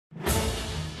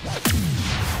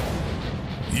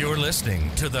You're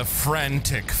listening to the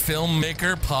Frantic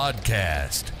Filmmaker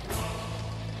Podcast.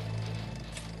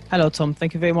 Hello, Tom.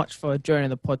 Thank you very much for joining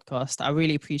the podcast. I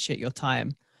really appreciate your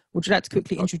time. Would you like to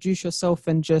quickly introduce yourself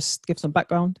and just give some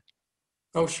background?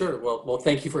 Oh, sure. Well,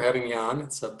 thank you for having me on.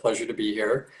 It's a pleasure to be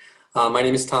here. My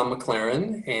name is Tom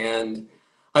McLaren, and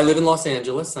I live in Los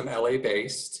Angeles. I'm LA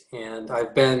based, and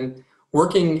I've been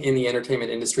working in the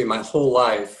entertainment industry my whole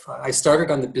life. I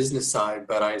started on the business side,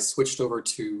 but I switched over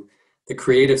to the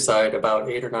creative side about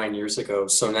 8 or 9 years ago.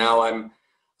 So now I'm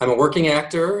a working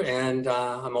actor, and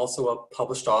I'm also a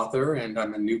published author, and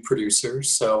I'm a new producer.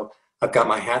 So I've got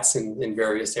my hats in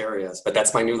various areas, but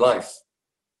that's my new life.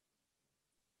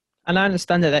 And I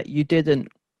understand that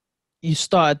you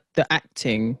started the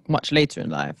acting much later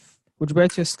in life. Would you be able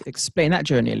to just explain that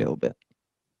journey a little bit?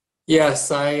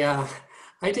 Yes, I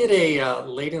did a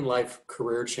late in life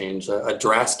career change, a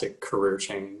drastic career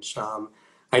change.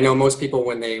 I know most people,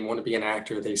 when they want to be an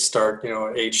actor, they start,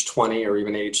 at age 20 or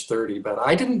even age 30, but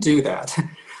I didn't do that.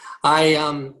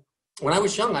 When I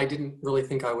was young, I didn't really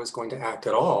think I was going to act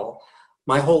at all.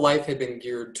 My whole life had been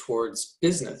geared towards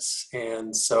business,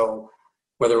 and so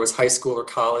whether it was high school or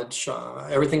college,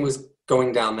 everything was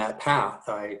going down that path.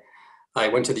 I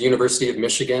went to the University of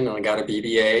Michigan and I got a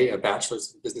BBA, a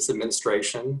Bachelor's of Business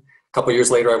Administration. A couple of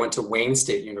years later, I went to Wayne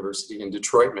State University in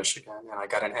Detroit, Michigan, and I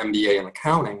got an MBA in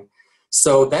accounting.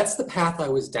 So that's the path I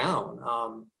was down.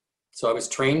 So I was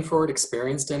trained for it,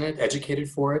 experienced in it, educated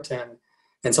for it,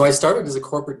 and so I started as a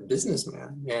corporate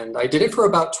businessman, and I did it for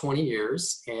about 20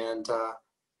 years, and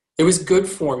it was good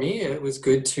for me. It was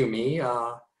good to me.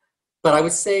 But I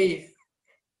would say,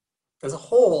 as a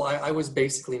whole, I was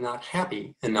basically not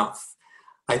happy enough.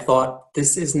 I thought,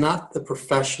 this is not the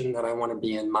profession that I want to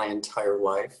be in my entire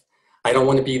life. I don't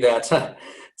want to be that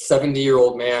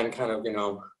 70-year-old man kind of,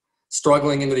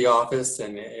 struggling into the office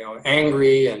and,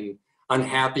 angry and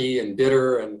unhappy and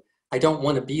bitter. And I don't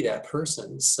want to be that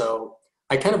person. So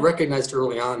I kind of recognized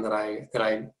early on that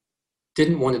I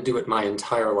didn't want to do it my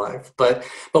entire life. But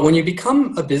when you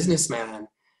become a businessman,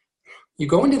 you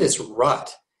go into this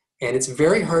rut, and it's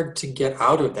very hard to get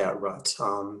out of that rut.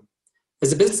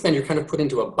 As a businessman, you're kind of put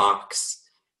into a box,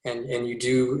 and you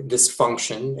do this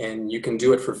function, and you can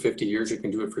do it for 50 years, you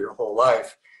can do it for your whole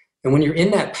life. And when you're in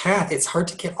that path, it's hard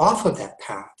to get off of that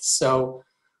path. So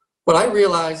what I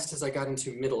realized as I got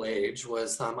into middle age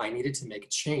was I needed to make a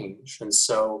change. And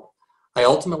so I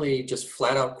ultimately just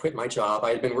flat out quit my job.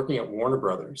 I had been working at Warner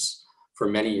Brothers for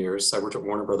many years. I worked at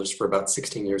Warner Brothers for about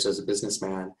 16 years as a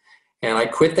businessman. And I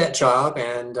quit that job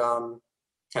and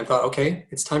thought, okay,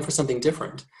 it's time for something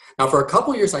different. Now, for a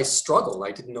couple of years, I struggled.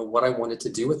 I didn't know what I wanted to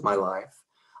do with my life.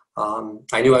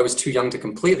 I knew I was too young to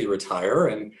completely retire,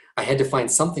 and I had to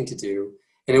find something to do.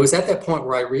 And it was at that point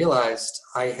where I realized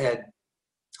I had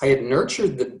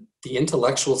nurtured the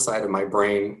intellectual side of my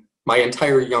brain my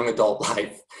entire young adult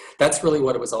life. That's really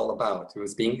what it was all about. It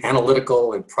was being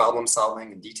analytical and problem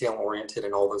solving and detail oriented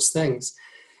and all those things.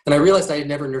 And I realized I had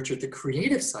never nurtured the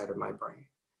creative side of my brain.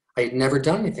 I had never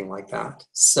done anything like that.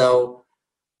 So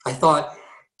I thought,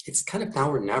 it's kind of now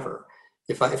or never.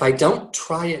 If I don't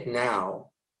try it now,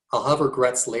 I'll have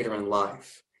regrets later in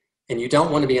life. And you don't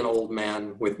want to be an old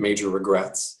man with major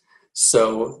regrets.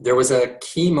 So there was a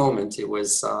key moment. It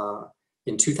was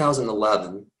in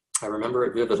 2011. I remember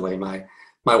it vividly. My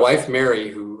wife, Mary,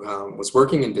 who was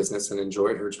working in business and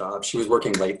enjoyed her job, she was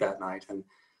working late that night. And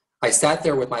I sat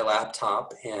there with my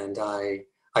laptop and I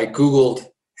Googled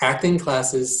acting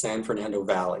classes San Fernando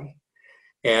Valley.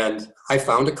 And I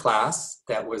found a class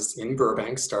that was in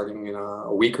Burbank starting in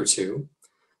a week or two.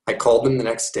 I called them the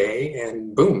next day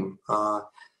and boom. On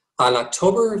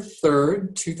October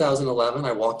 3rd, 2011,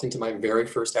 I walked into my very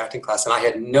first acting class and I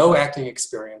had no acting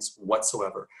experience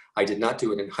whatsoever. I did not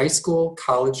do it in high school,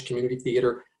 college, community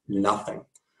theater, nothing.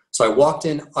 So I walked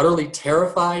in utterly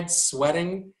terrified,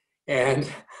 sweating,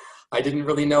 and I didn't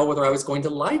really know whether I was going to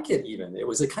like it even. It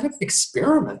was a kind of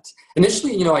experiment.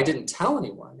 Initially, I didn't tell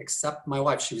anyone except my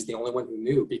wife. She was the only one who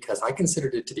knew because I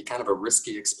considered it to be kind of a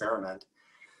risky experiment.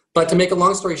 But to make a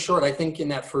long story short, I think in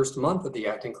that first month of the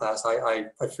acting class, I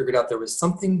figured out there was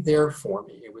something there for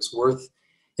me. It was worth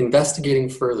investigating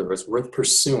further. It was worth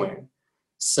pursuing.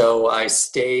 So I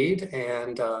stayed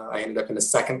and I ended up in a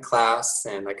second class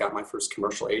and I got my first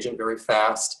commercial agent very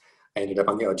fast. I ended up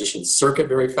on the audition circuit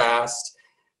very fast.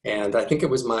 And I think it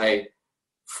was my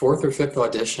fourth or fifth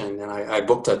audition and I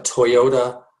booked a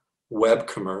Toyota web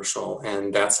commercial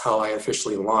and that's how I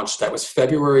officially launched. That was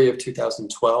February of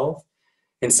 2012.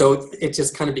 And so it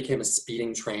just kind of became a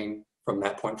speeding train from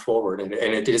that point forward. And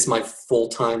it is my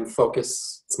full-time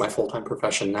focus. It's my full-time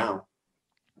profession now.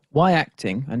 Why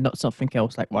acting and not something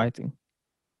else like writing?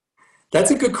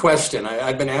 That's a good question.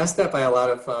 I've been asked that by a lot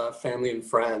of family and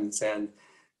friends, and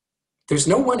there's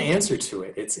no one answer to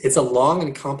it. It's a long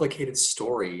and complicated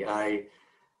story.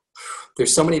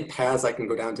 There's so many paths I can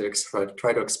go down to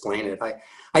try to explain it.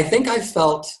 I think I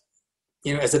felt,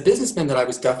 as a businessman, that I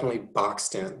was definitely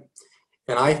boxed in,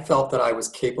 and I felt that I was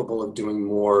capable of doing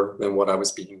more than what I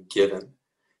was being given.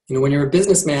 When you're a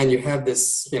businessman, you have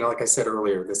this, like I said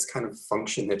earlier, this kind of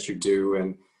function that you do,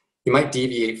 and you might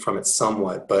deviate from it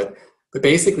somewhat, but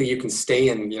basically you can stay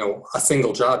in, a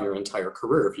single job your entire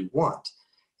career if you want.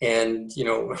 And, you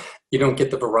don't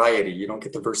get the variety, you don't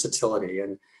get the versatility.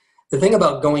 And the thing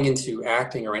about going into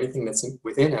acting or anything that's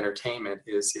within entertainment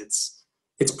is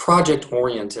it's project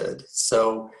oriented.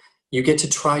 So you get to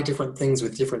try different things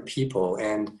with different people.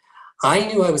 And I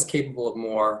knew I was capable of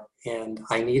more, and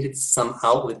I needed some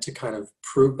outlet to kind of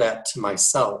prove that to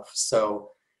myself. So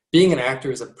being an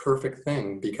actor is a perfect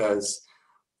thing, because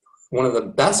one of the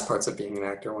best parts of being an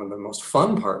actor, one of the most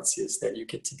fun parts, is that you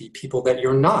get to be people that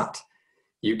you're not.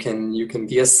 You can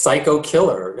be a psycho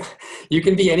killer. You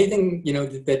can be anything,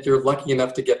 that you're lucky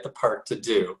enough to get the part to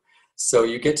do. So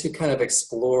you get to kind of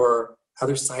explore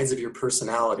other sides of your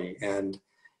personality. And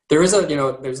there's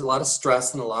a lot of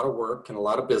stress and a lot of work and a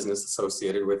lot of business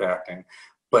associated with acting.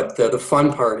 But the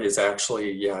fun part is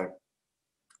actually,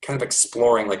 kind of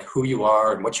exploring like who you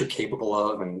are and what you're capable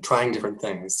of and trying different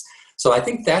things. So I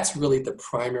think that's really the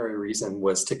primary reason,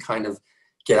 was to kind of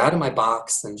get out of my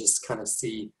box and just kind of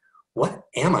see, what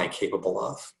am I capable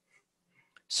of?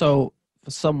 So for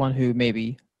someone who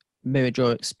maybe mirrored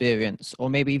your experience, or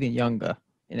maybe even younger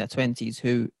in their 20s,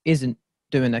 who isn't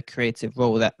doing a creative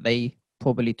role that they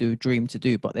probably do dream to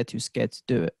do, but they're too scared to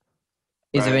do it,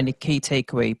 is there any key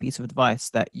takeaway piece of advice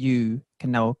that you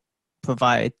can now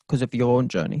provide because of your own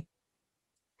journey?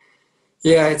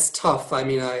 Yeah, it's tough. I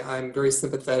mean, I'm very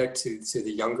sympathetic to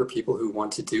the younger people who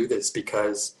want to do this,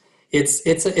 because it's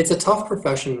a tough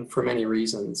profession for many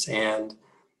reasons. And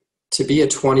to be a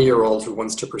 20-year-old who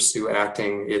wants to pursue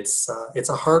acting, it's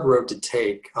a hard road to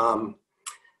take.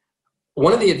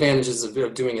 One of the advantages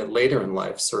of doing it later in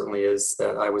life certainly is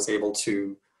that I was able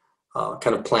to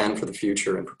kind of plan for the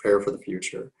future and prepare for the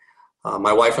future.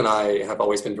 My wife and I have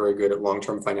always been very good at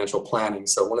long-term financial planning.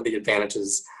 So one of the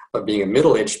advantages of being a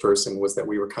middle-aged person was that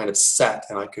we were kind of set,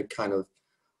 and I could kind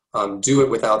of do it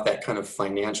without that kind of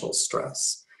financial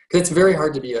stress. Because it's very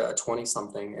hard to be a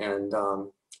 20-something, and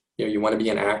you want to be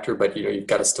an actor, but you've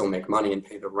got to still make money and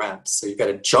pay the rent. So you've got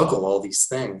to juggle all these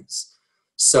things.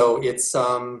 So it's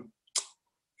a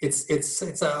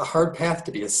hard path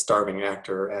to be a starving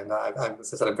actor, and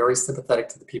as I said, I'm very sympathetic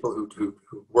to the people who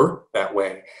work that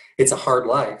way. It's a hard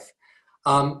life.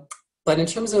 But in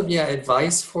terms of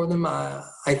advice for them,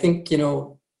 I think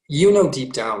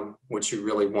deep down what you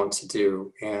really want to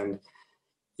do, and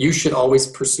you should always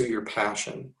pursue your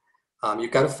passion.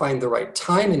 You've got to find the right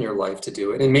time in your life to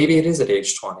do it, and maybe it is at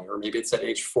age 20, or maybe it's at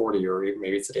age 40, or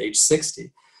maybe it's at age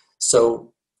 60.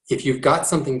 So if you've got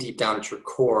something deep down at your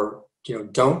core,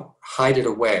 don't hide it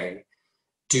away.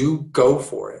 Do go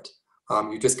for it.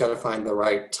 You just got to find the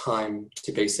right time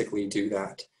to basically do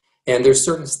that. And there's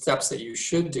certain steps that you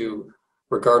should do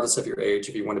regardless of your age.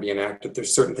 If you want to be an actor,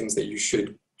 there's certain things that you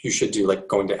should do, like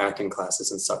going to acting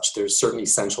classes and such. There's certain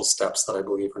essential steps that I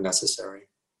believe are necessary.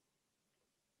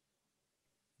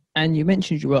 And you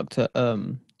mentioned you worked at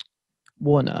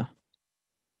Warner.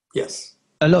 Yes.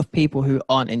 A lot of people who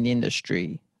aren't in the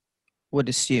industry would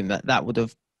assume that would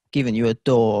have given you a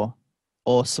door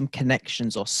or some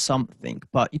connections or something,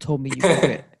 but you told me you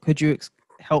quit. Could you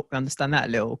help me understand that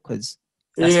a little? Because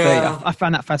I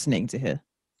found that fascinating to hear.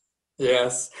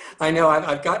 Yes, I know.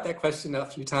 I've got that question a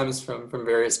few times from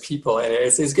various people, and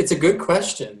it's a good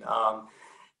question.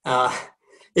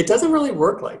 It doesn't really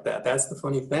work like that. That's the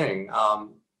funny thing.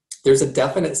 There's a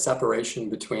definite separation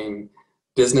between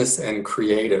business and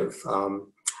creative.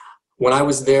 When I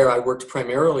was there, I worked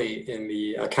primarily in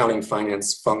the accounting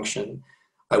finance function.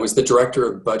 I was the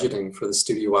director of budgeting for the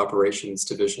studio operations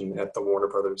division at the Warner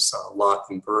Brothers lot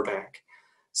in Burbank.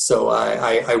 So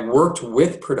I worked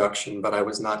with production, but I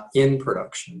was not in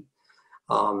production.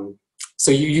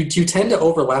 So you tend to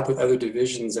overlap with other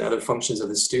divisions and other functions of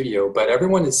the studio, but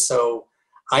everyone is so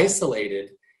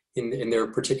isolated in their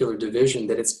particular division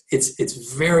that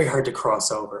it's very hard to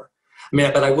cross over. I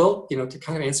mean, but I will, to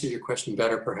kind of answer your question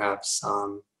better, perhaps.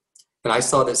 And I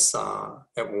saw this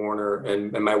at Warner,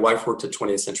 and my wife worked at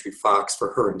 20th Century Fox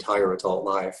for her entire adult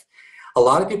life. A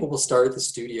lot of people will start at the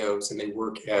studios and they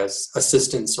work as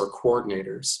assistants or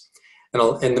coordinators.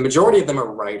 And the majority of them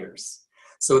are writers.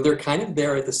 So they're kind of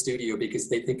there at the studio because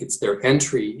they think it's their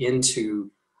entry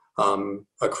into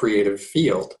a creative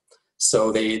field.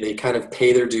 So they kind of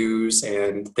pay their dues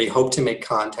and they hope to make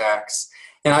contacts.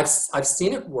 And I've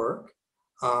seen it work,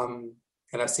 and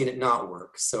I've seen it not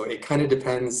work. So it kind of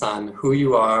depends on who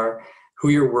you are, who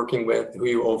you're working with, who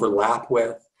you overlap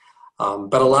with.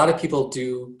 But a lot of people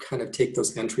do kind of take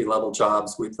those entry-level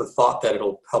jobs with the thought that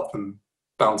it'll help them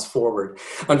bounce forward.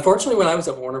 Unfortunately, when I was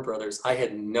at Warner Brothers, I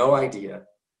had no idea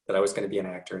that I was going to be an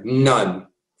actor. None.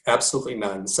 Absolutely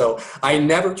none. So I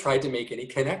never tried to make any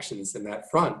connections in that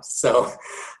front. So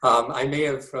I may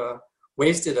have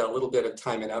wasted a little bit of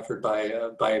time and effort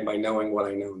by knowing what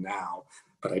I know now,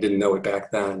 but I didn't know it back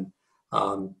then.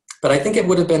 But I think it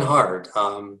would have been hard.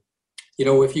 You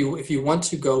know, if you want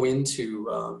to go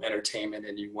into entertainment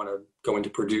and you want to go into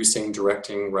producing,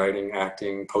 directing, writing,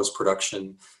 acting,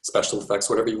 post-production, special effects,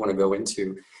 whatever you want to go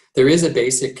into, there is a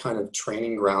basic kind of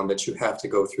training ground that you have to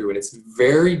go through, and it's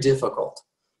very difficult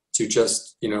to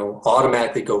just, you know,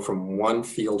 automatically go from one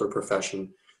field or profession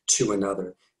to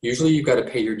another. Usually you've got to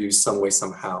pay your dues some way,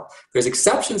 somehow. There's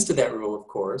exceptions to that rule, of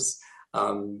course.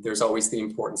 There's always the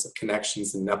importance of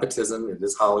connections and nepotism. It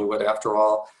is Hollywood after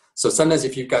all. So sometimes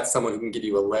if you've got someone who can give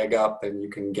you a leg up, then you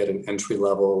can get an entry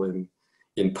level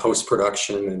in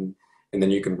post-production, and then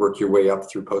you can work your way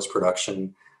up through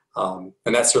post-production. And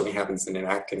that certainly happens in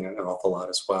acting an awful lot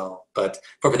as well. But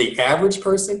for the average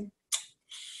person,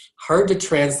 hard to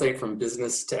translate from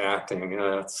business to acting.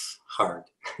 It's hard.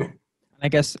 I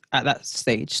guess at that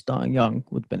stage, starting young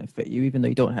would benefit you, even though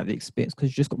you don't have the experience, because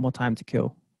you just got more time to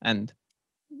kill, and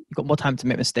you've got more time to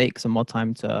make mistakes and more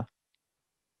time to,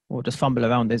 or just fumble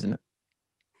around, isn't it?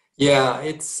 Yeah,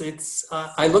 it's.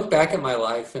 I look back at my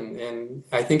life, and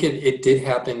I think it did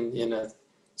happen in a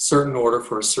certain order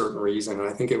for a certain reason, and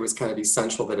I think it was kind of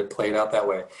essential that it played out that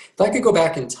way. If I could go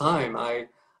back in time,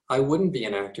 I wouldn't be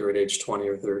an actor at age 20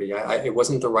 or 30. It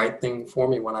wasn't the right thing for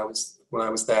me when I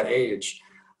was that age.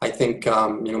 I think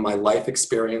you know, my life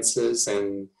experiences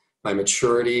and my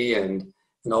maturity and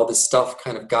all this stuff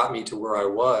kind of got me to where I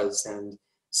was. And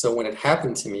so when it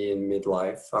happened to me in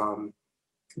midlife,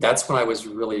 that's when I was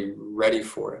really ready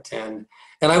for it. And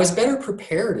I was better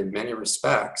prepared in many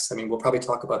respects. I mean, we'll probably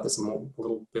talk about this a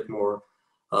little bit more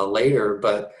later,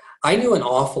 but I knew an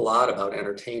awful lot about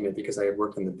entertainment because I had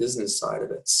worked on the business side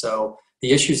of it. So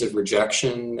the issues of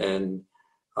rejection and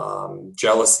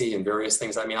jealousy and various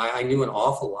things, I mean, I knew an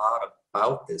awful lot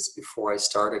about this before I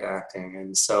started acting.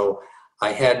 And so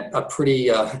I had a pretty,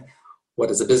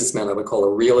 what as a businessman I would call a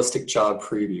realistic job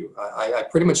preview. I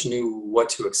pretty much knew what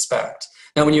to expect.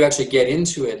 Now, when you actually get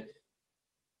into it,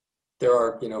 there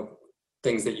are, you know,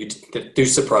 things that do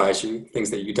surprise you, things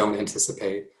that you don't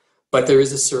anticipate. But there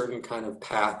is a certain kind of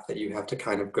path that you have to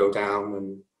kind of go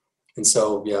down. And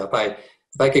so, yeah, if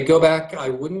I could go back, I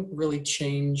wouldn't really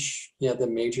change, yeah, the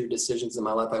major decisions in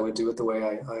my life. I would do it the way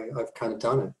I've kind of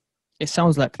done it. It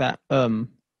sounds like that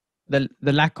the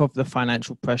lack of the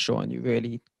financial pressure on you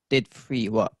really did free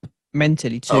you up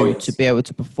mentally too, Oh, yes. to be able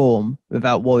to perform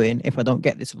without worrying, if I don't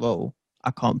get this role,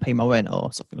 I can't pay my rent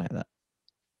or something like that.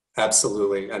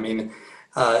 Absolutely. I mean,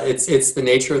 it's the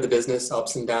nature of the business,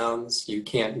 ups and downs. You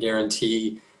can't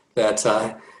guarantee that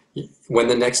when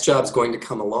the next job's going to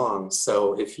come along.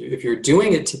 So if you're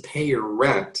doing it to pay your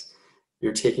rent,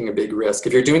 you're taking a big risk.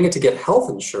 If you're doing it to get health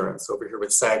insurance over here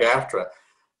with SAG-AFTRA,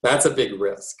 that's a big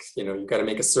risk. You know, you've got to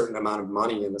make a certain amount of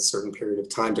money in a certain period of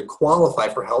time to qualify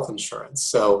for health insurance.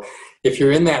 So if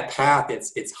you're in that path,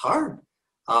 it's hard.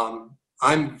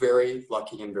 I'm very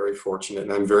lucky and very fortunate,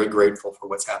 and I'm very grateful for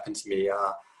what's happened to me.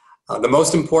 The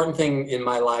most important thing in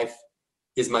my life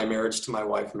is my marriage to my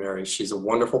wife, Mary. She's a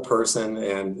wonderful person,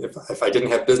 and if I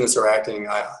didn't have business or acting,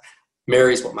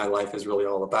 Mary's what my life is really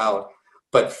all about.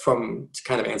 But to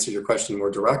kind of answer your question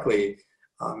more directly,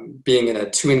 being in a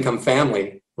two-income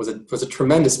family was a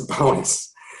tremendous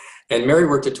bonus. And Mary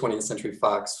worked at 20th Century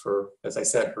Fox for, as I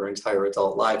said, her entire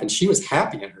adult life, and she was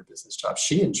happy in her business job.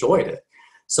 She enjoyed it.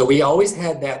 So we always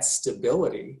had that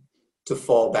stability to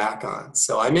fall back on.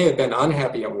 So I may have been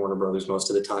unhappy at Warner Brothers most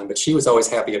of the time, but she was always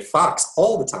happy at Fox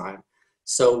all the time.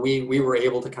 So we were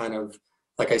able to kind of,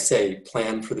 like I say,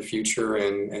 plan for the future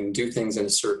and do things in a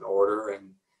certain order.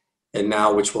 And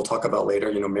now, which we'll talk about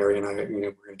later, you know, Mary and I, you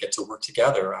know, we're going to get to work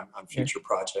together on future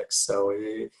projects. So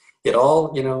it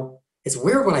all, you know, it's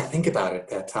weird when I think about it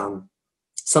that some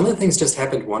of the things just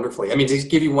happened wonderfully. I mean, to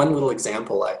give you one little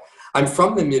example, I'm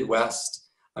from the Midwest.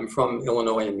 I'm from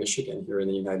Illinois and Michigan here in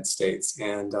the United States.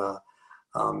 And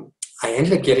I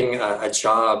ended up getting a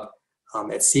job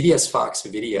at CBS Fox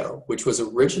Video, which was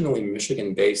originally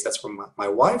Michigan-based. That's where my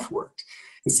wife worked.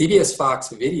 And CBS Fox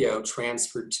Video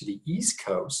transferred to the East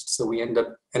Coast. So we ended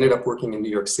up working in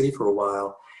New York City for a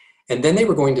while. And then they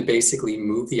were going to basically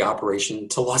move the operation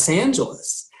to Los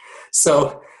Angeles.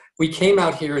 So we came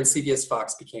out here, and CBS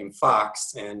Fox became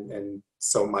Fox, and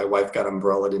so my wife got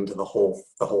umbrellaed into the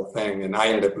whole thing, and I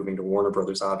ended up moving to Warner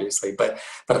Brothers, obviously. But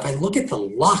if I look at the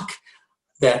luck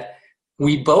that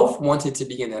we both wanted to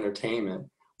be in entertainment,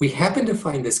 we happened to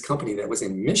find this company that was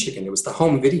in Michigan. It was the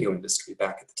home video industry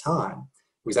back at the time.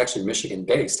 It was actually Michigan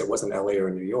based. It wasn't LA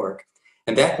or New York.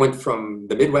 And that went from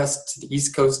the Midwest to the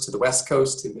East Coast to the West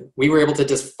Coast. And we were able to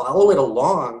just follow it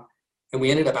along, and we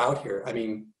ended up out here. I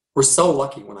mean, we're so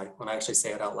lucky when I actually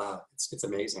say it out loud. It's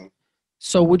amazing.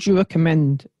 So would you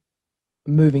recommend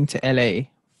moving to LA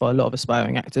for a lot of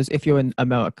aspiring actors if you're in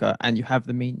America and you have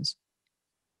the means?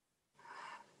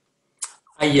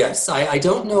 Yes, I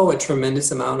don't know a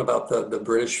tremendous amount about the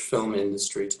British film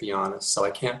industry, to be honest. So I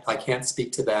can't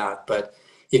speak to that. But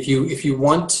if you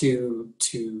want to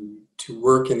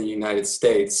work in the United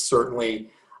States,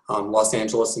 certainly Los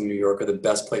Angeles and New York are the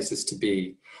best places to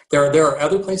be. There are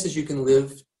other places you can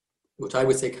live, which I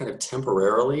would say kind of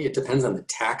temporarily. It depends on the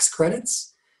tax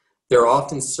credits. There are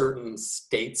often certain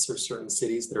states or certain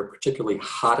cities that are particularly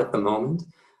hot at the moment.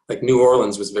 Like New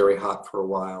Orleans was very hot for a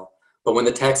while. But when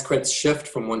the tax credits shift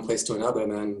from one place to another,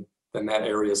 then that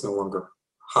area is no longer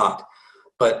hot.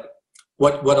 But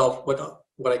what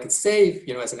I can say,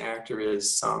 as an actor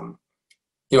is,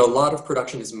 a lot of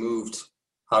production is moved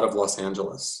out of Los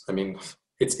Angeles. I mean,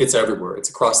 it's everywhere. It's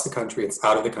across the country. It's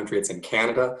out of the country. It's in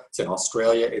Canada. It's in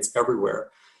Australia. It's everywhere.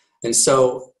 And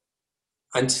so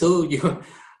until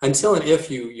and if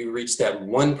you reach that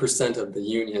 1% of the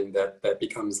union that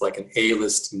becomes like an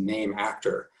A-list name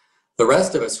actor, the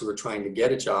rest of us who are trying to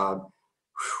get a job,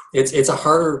 it's a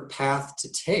harder path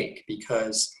to take,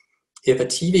 because if a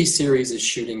TV series is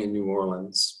shooting in New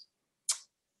Orleans,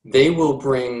 they will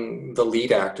bring the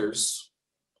lead actors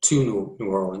to New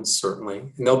Orleans, certainly.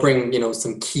 And they'll bring,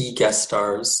 some key guest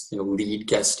stars, lead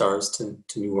guest stars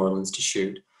to New Orleans to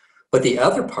shoot. But the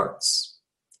other parts,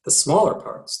 the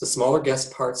smaller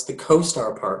guest parts, the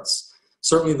co-star parts,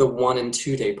 certainly the 1 and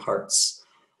 2 day parts,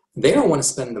 they don't want to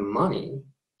spend the money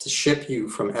to ship you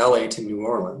from LA to New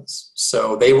Orleans.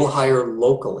 So they will hire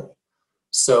locally.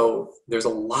 So there's a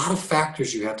lot of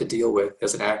factors you have to deal with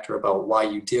as an actor about why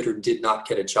you did or did not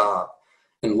get a job.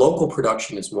 And local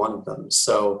production is one of them.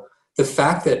 So the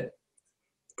fact that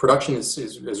production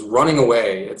is running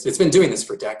away, it's been doing this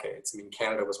for decades. I mean,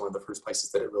 Canada was one of the first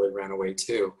places that it really ran away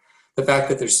to. The fact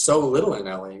that there's so little in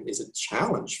LA is a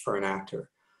challenge for an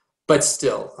actor. But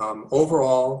still,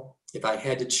 overall, if I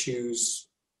had to choose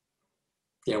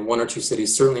 1 or 2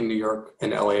 cities, certainly New York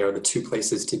and LA are the 2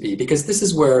 places to be, because this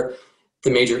is where the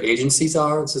major agencies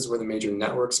are. This is where the major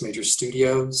networks, major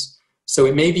studios. So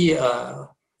it may be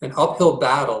an uphill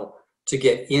battle to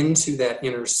get into that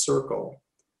inner circle,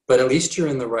 but at least you're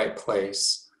in the right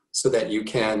place so that you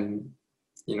can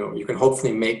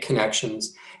hopefully make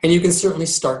connections, and you can certainly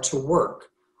start to work.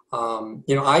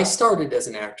 I started as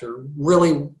an actor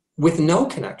really with no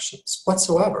connections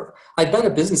whatsoever. I'd been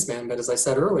a businessman, but as I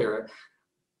said earlier,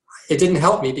 it didn't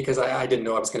help me because I didn't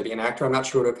know I was going to be an actor. I'm not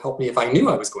sure it would have helped me if I knew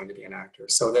I was going to be an actor.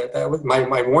 So that was,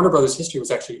 my Warner Brothers history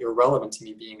was actually irrelevant to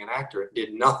me being an actor. It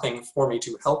did nothing for me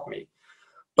to help me.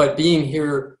 But being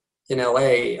here in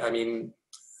LA, I mean,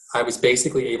 I was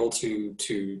basically able to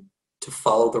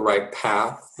follow the right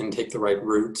path and take the right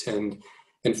route and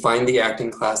find the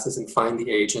acting classes and find the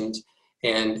agent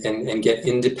and get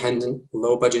independent,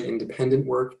 low budget independent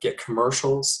work, get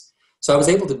commercials. So I was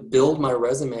able to build my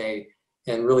resume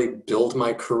and really build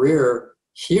my career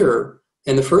here.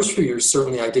 In the first few years,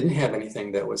 certainly I didn't have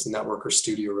anything that was network or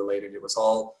studio related. It was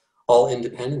all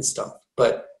independent stuff,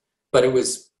 but it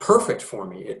was perfect for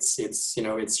me. It's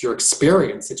your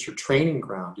experience, it's your training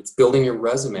ground, it's building your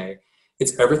resume.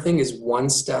 It's everything is one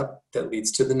step that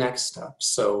leads to the next step.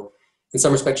 So in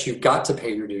some respects, you've got to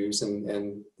pay your dues,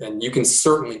 and you can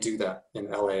certainly do that in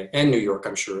LA and New York,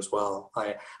 I'm sure, as well.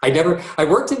 I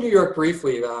worked in New York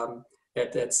briefly,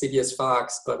 at CBS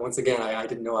Fox, but once again, I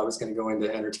didn't know I was going to go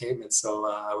into entertainment, so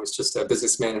I was just a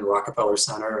businessman in Rockefeller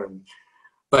Center.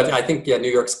 But I think, New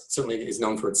York certainly is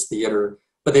known for its theater,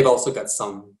 but they've also got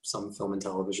some film and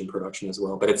television production as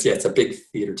well. But it's a big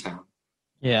theater town.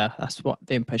 Yeah, that's what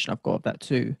the impression I've got of that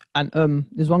too. And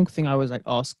there's one thing I was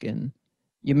asking.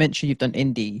 You mentioned you've done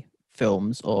indie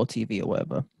films or TV or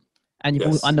whatever, and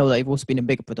Yes. I know that you've also been in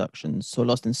bigger productions, so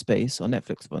Lost in Space or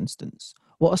Netflix, for instance.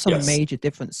 What are some major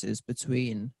differences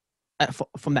between,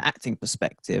 from the acting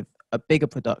perspective, a bigger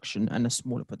production and a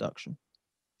smaller production?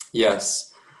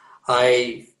 Yes,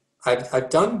 I've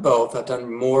done both. I've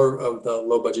done more of the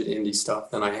low budget indie stuff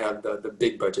than I have the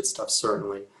big budget stuff,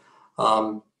 certainly.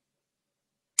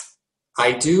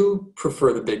 I do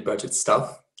prefer the big budget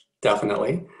stuff,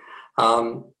 definitely.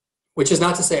 which is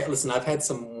not to say, listen, I've had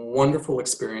some wonderful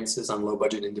experiences on low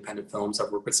budget independent films.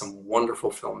 I've worked with some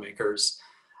wonderful filmmakers.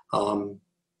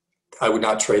 I would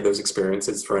not trade those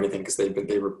experiences for anything because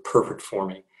they were perfect for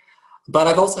me. But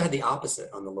I've also had the opposite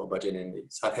on the low budget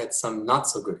indies. I've had some not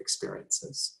so good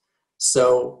experiences.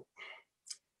 So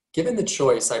given the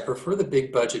choice, I prefer the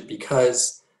big budget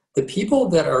because the people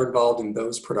that are involved in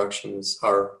those productions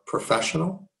are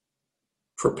professional,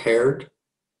 prepared,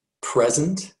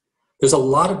 present. There's a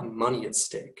lot of money at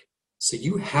stake. So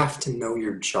you have to know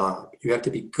your job. You have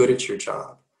to be good at your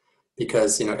job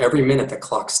because, you know, every minute the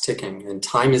clock's ticking and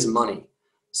time is money.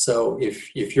 So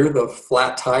if you're the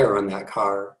flat tire on that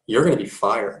car, you're going to be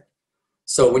fired.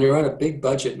 So when you're on a big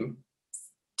budget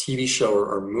TV show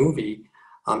or movie,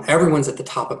 everyone's at the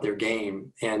top of their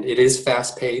game, and it is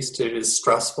fast paced, it is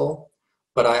stressful,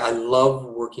 but I love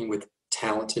working with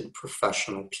talented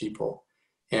professional people.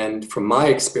 And from my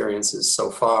experiences so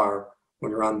far,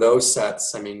 when you're on those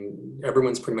sets, I mean,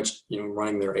 everyone's pretty much, you know,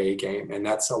 running their A game, and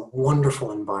that's a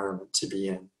wonderful environment to be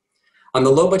in. On the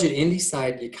low budget indie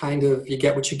side, you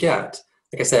get what you get.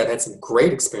 Like I said, I've had some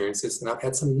great experiences and I've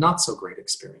had some not so great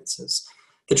experiences.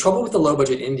 The trouble with the low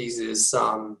budget indies is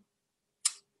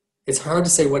it's hard to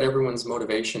say what everyone's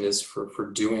motivation is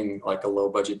for doing like a low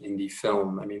budget indie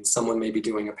film. I mean, someone may be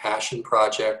doing a passion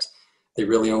project. They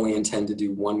really only intend to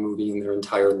do one movie in their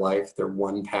entire life, their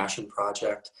one passion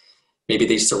project. Maybe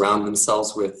they surround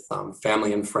themselves with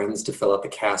family and friends to fill out the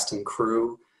cast and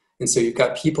crew. And so you've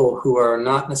got people who are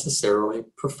not necessarily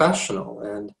professional.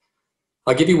 And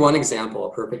I'll give you one example,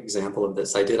 a perfect example of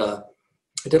this. I did a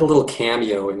little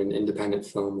cameo in an independent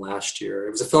film last year.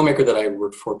 It was a filmmaker that I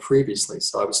worked for previously.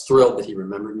 So I was thrilled that he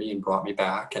remembered me and brought me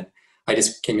back. And I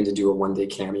just came in to do a one-day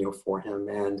cameo for him.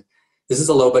 And this is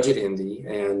a low budget indie.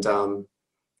 And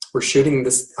we're shooting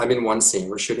this, I'm in one scene,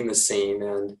 we're shooting this scene.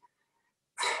 And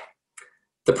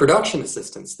the production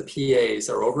assistants, the PAs,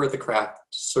 are over at the craft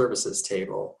services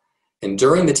table. And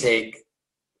during the take,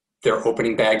 they're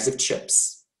opening bags of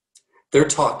chips. They're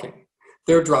talking.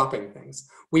 They're dropping things.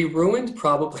 We ruined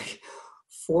probably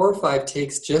 4 or 5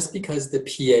 takes just because the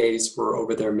PAs were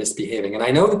over there misbehaving. And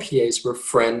I know the PAs were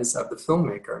friends of the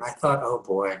filmmaker. And I thought, oh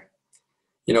boy,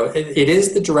 you know, it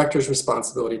is the director's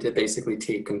responsibility to basically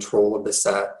take control of the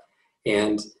set.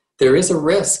 And there is a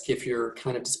risk if you're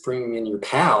kind of just bringing in your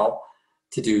pal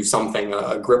to do something,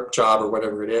 a grip job or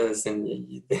whatever it is, and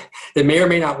it may or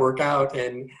may not work out,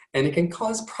 and it can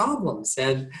cause problems.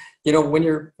 And you know, when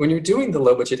you're doing the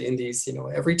low budget indies, you know,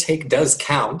 every take does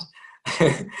count.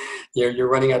 You're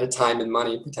running out of time and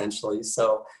money potentially.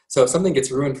 So if something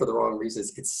gets ruined for the wrong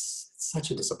reasons, it's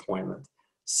such a disappointment.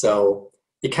 So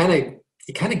you kind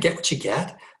of get what you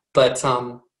get, but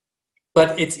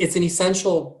it's an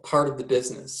essential part of the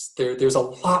business. There's a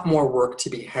lot more work to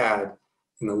be had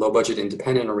in the low budget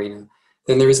independent arena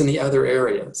than there is in the other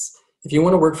areas. If you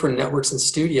want to work for networks and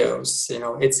studios, you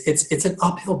know, it's an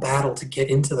uphill battle to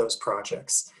get into those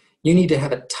projects. You need to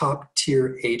have a top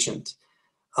tier agent.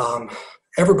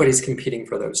 Everybody's competing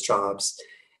for those jobs.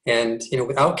 And, you know,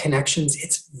 without connections,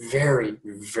 it's very,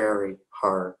 very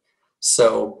hard.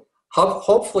 So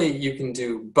hopefully you can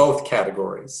do both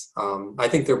categories. I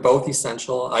think they're both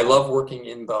essential. I love working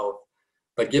in both,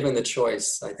 but given the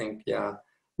choice, I think, yeah,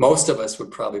 most of us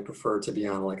would probably prefer to be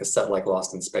on like a set like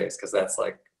Lost in Space, because that's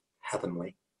like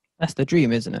heavenly. That's the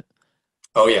dream, isn't it?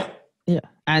 Oh yeah. Yeah.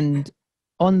 And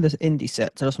on the indie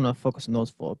sets, I just want to focus on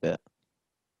those for a bit.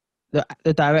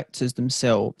 The directors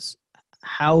themselves,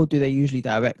 how do they usually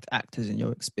direct actors in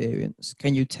your experience?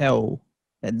 Can you tell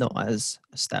they're not as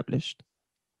established?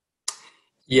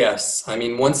 Yes. I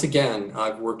mean, once again,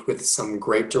 I've worked with some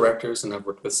great directors and I've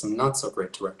worked with some not so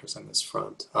great directors on this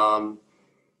front.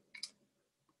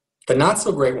 The not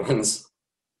so great ones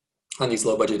on these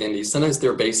low budget indies, sometimes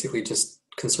they're basically just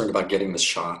concerned about getting the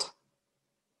shot.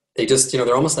 They just, you know,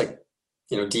 they're almost like,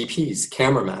 you know, DPs,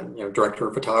 cameramen, you know, director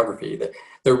of photography.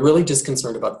 They're really just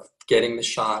concerned about getting the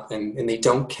shot, and they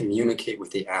don't communicate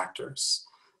with the actors.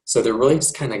 So they're really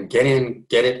just kind of get in,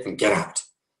 get it, and get out.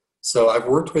 So I've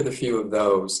worked with a few of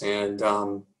those, and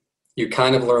you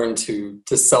kind of learn to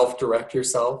self-direct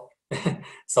yourself,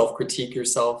 self-critique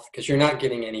yourself, because you're not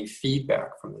getting any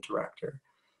feedback from the director.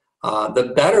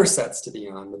 The better sets to be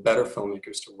on, the better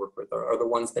filmmakers to work with are the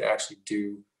ones that actually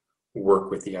do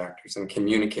work with the actors and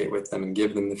communicate with them and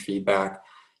give them the feedback.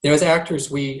 You know, as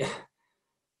actors, we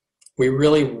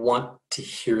really want to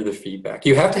hear the feedback.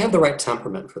 You have to have the right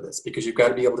temperament for this, because you've got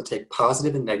to be able to take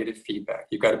positive and negative feedback.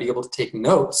 You've got to be able to take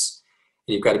notes,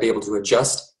 and you've got to be able to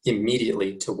adjust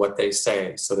immediately to what they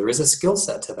say. So there is a skill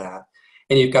set to that.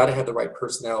 And you've got to have the right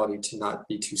personality to not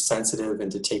be too sensitive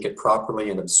and to take it properly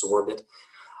and absorb it.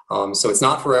 So it's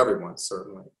not for everyone,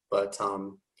 certainly. But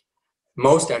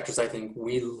most actors, I think,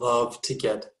 we love to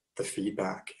get the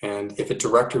feedback. And if a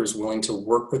director is willing to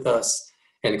work with us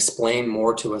and explain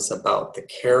more to us about the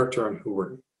character and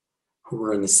who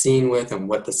we're in the scene with and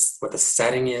what the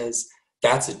setting is,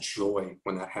 that's a joy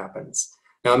when that happens.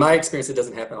 Now, in my experience, it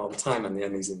doesn't happen all the time on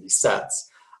these sets.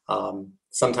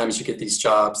 Sometimes you get these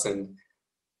jobs and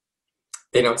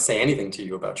they don't say anything to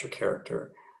you about your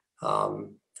character.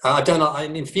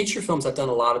 In feature films, I've done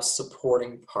a lot of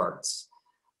supporting parts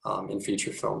in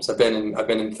feature films. I've been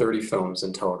in 30 films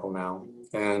in total now,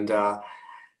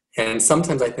 and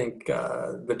sometimes I think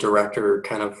the director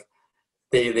kind of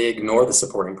they ignore the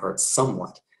supporting parts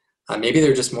somewhat. Maybe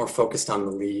they're just more focused on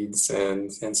the leads,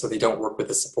 and so they don't work with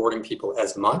the supporting people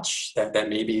as much. That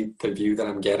may be the view that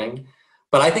I'm getting,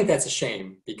 but I think that's a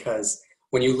shame, because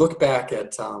when you look back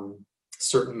at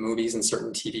certain movies and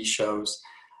certain TV shows,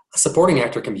 a supporting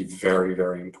actor can be very,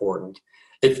 very important.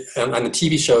 On the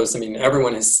TV shows, I mean,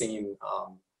 everyone has seen,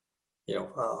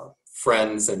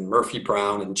 Friends and Murphy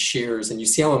Brown and Cheers, and you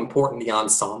see how important the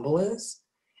ensemble is.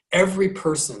 Every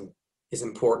person is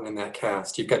important in that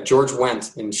cast. You've got George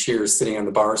Wendt in Cheers sitting on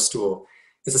the bar stool.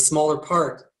 It's a smaller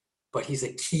part, but he's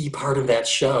a key part of that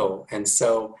show. And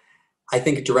so I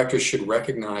think directors should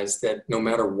recognize that no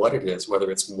matter what it is,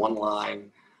 whether it's one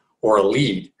line or a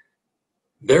lead,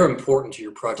 they're important to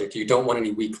your project. You don't want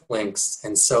any weak links.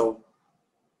 And so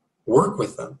work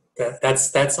with them.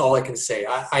 That's all I can say.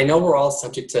 I know we're all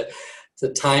subject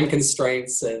to time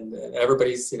constraints, and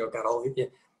everybody's got all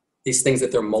these things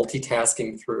that they're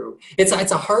multitasking through. It's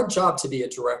a hard job to be a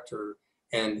director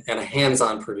and a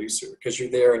hands-on producer, because you're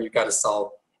there and you've got to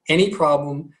solve any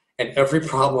problem and every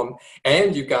problem,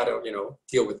 and you've got to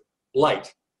deal with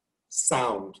light,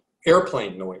 sound,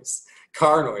 airplane noise,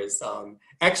 car noise,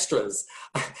 extras.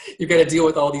 You've got to deal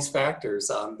with all these factors.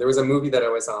 There was a movie that I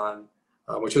was on,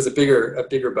 which was a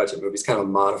bigger budget movie. It's kind of a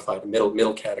modified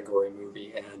middle category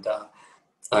movie, and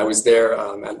I was there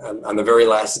on the very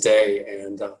last day,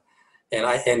 and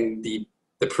the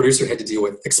producer had to deal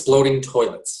with exploding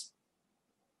toilets.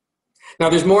 Now,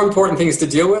 there's more important things to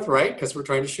deal with, right? Because we're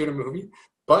trying to shoot a movie,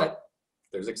 but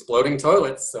there's exploding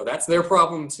toilets, so that's their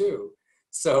problem too.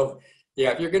 So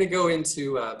yeah, if you're going to go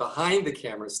into behind the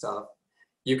camera stuff,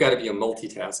 you've got to be a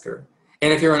multitasker.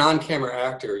 And if you're an on-camera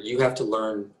actor, you have to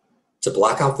learn to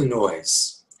block out the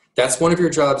noise. That's one of your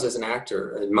jobs as an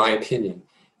actor, in my opinion,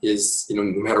 is no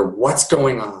matter what's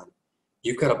going on,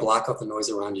 you've got to block out the noise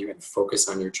around you and focus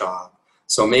on your job.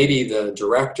 So maybe the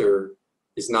director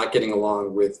is not getting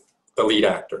along with the lead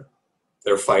actor.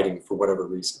 They're fighting for whatever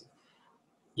reason.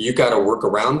 You've got to work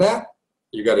around that.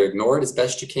 You've got to ignore it as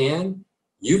best you can.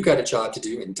 You've got a job to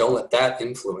do, and don't let that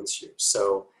influence you.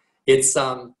 So it's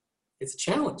a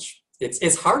challenge.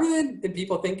 It's harder than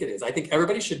people think it is. I think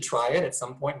everybody should try it at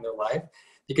some point in their life,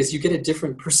 because you get a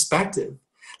different perspective.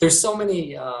 There's so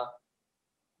many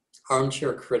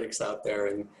armchair critics out there,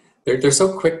 and they're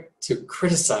so quick to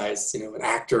criticize, an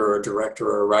actor or a director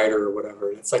or a writer or whatever.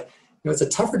 And it's like, it's a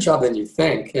tougher job than you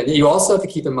think. And you also have to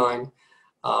keep in mind,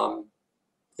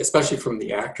 especially from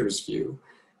the actor's view,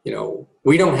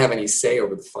 we don't have any say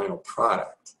over the final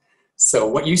product. So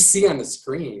what you see on the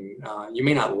screen, you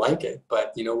may not like it,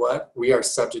 but you know what? We are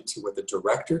subject to what the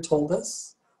director told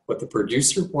us, what the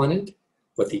producer wanted,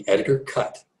 what the editor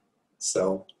cut.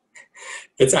 So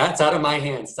it's out of my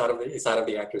hands. It's out of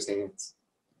the actor's hands.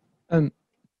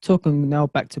 Talking now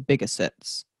back to bigger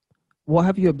sets, what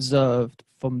have you observed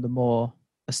from the more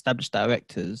established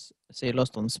directors, say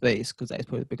Lost on Space, because that is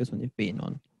probably the biggest one you've been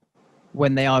on,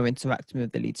 when they are interacting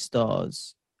with the lead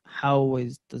stars?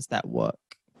 Does that work?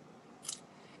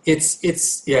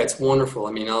 It's wonderful.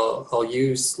 I mean, I'll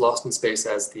use Lost in Space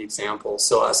as the example.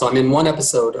 So I'm in one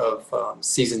episode of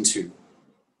season 2,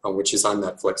 which is on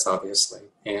Netflix, obviously,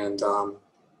 and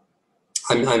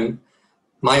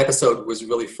my episode was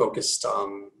really focused.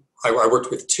 I worked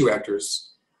with 2 actors.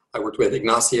 I worked with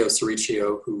Ignacio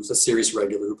Cerricio, who's a series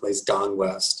regular who plays Don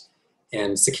West,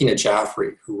 and Sakina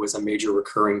Jaffrey, who was a major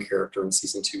recurring character in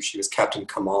season 2. She was Captain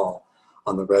Kamal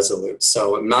on the Resolute.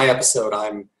 So in my episode,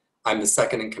 I'm the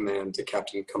second in command to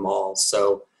Captain Kamal.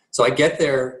 So I get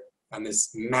there on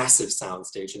this massive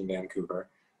soundstage in Vancouver,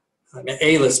 an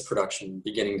A-list production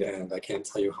beginning to end. I can't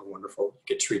tell you how wonderful you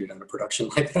get treated on a production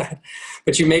like that.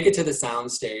 But you make it to the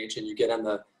soundstage and you get on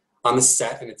the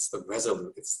set, and it's the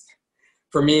Resolute.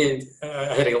 For me,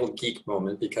 I had a little geek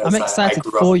moment, because I'm excited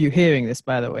for you hearing this,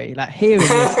 by the way. Like, hearing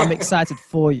this, I'm excited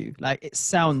for you. Like, it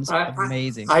sounds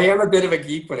amazing. I am a bit of a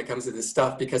geek when it comes to this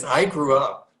stuff, because I grew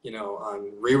up,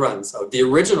 on reruns of the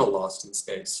original Lost in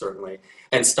Space, certainly,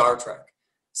 and Star Trek.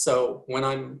 So when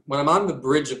I'm on the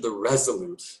bridge of the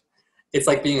Resolute, it's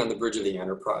like being on the bridge of the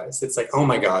Enterprise. It's like, oh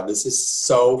my God, this is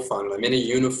so fun. I'm in a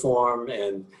uniform,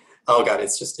 and oh God,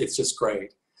 it's just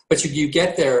great. But you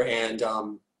get there, and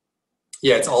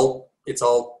yeah, it's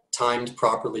all timed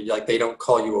properly. Like, they don't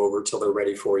call you over till they're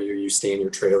ready for you. You stay in your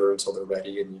trailer until they're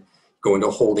ready, and you go into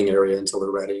a holding area until they're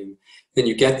ready. And then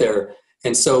you get there.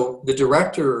 And so the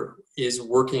director is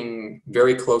working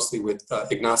very closely with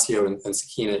Ignacio and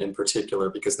Sakina in particular,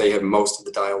 because they have most of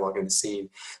the dialogue in the scene.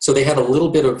 So they have a little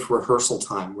bit of rehearsal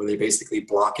time where they basically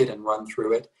block it and run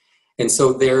through it. And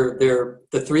so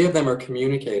the three of them are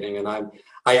communicating, and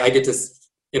I get to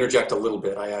interject a little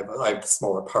bit. I have the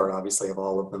smaller part, obviously, of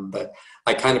all of them, but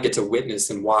I kind of get to witness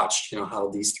and watch, how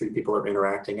these three people are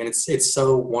interacting. And it's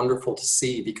so wonderful to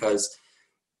see, because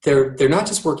they're not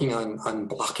just working on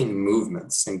blocking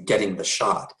movements and getting the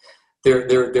shot.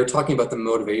 They're talking about the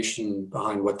motivation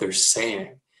behind what they're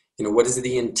saying. What is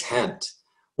the intent?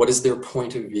 What is their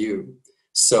point of view?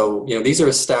 So, these are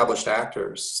established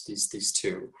actors, these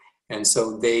two. And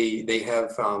so they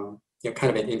have,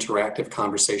 kind of an interactive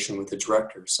conversation with the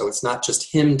director. So it's not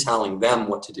just him telling them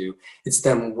what to do, it's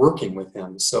them working with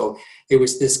him. So it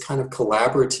was this kind of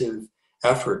collaborative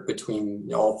effort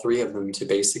between all three of them to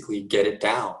basically get it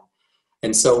down.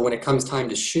 And so when it comes time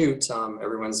to shoot,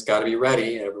 everyone's got to be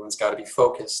ready, everyone's got to be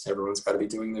focused, everyone's got to be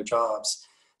doing their jobs.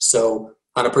 So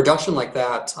on a production like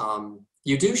that,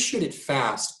 you do shoot it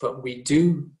fast, but we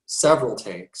do several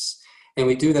takes, and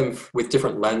we do them with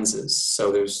different lenses.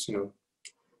 So there's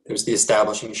the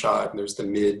establishing shot, and there's the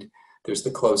mid, there's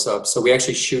the close-up. So we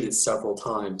actually shoot it several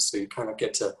times, so you kind of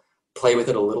get to play with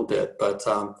it a little bit. But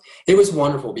it was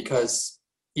wonderful, because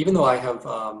even though I have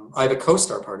a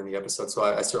co-star part in the episode, so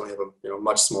I certainly have a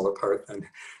much smaller part than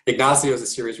Ignacio is a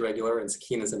series regular, and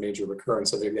Sakina is a major recurring,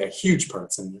 so they're huge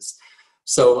parts in this.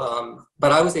 So,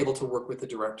 but I was able to work with the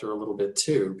director a little bit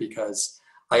too, because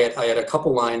I had a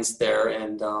couple lines there,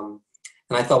 and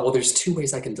I thought, well, there's two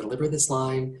ways I can deliver this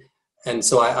line. And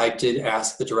so I did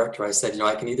ask the director, I said,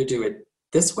 I can either do it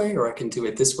this way or I can do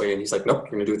it this way. And he's like, nope,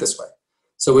 you're going to do it this way.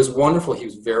 So it was wonderful. He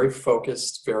was very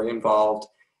focused, very involved,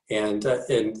 and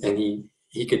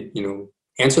he could,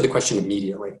 answer the question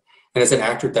immediately. And as an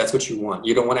actor, that's what you want.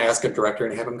 You don't want to ask a director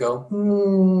and have him go,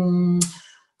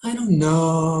 I don't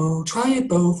know, try it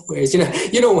both ways.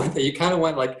 You don't want that. You kind of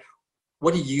want, like,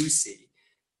 what do you see?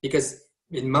 Because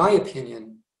in my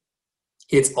opinion,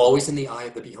 it's always in the eye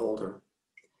of the beholder.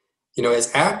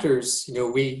 As actors,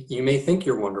 you may think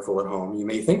you're wonderful at home. You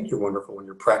may think you're wonderful when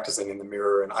you're practicing in the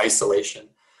mirror in isolation,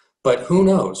 but who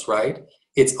knows, right?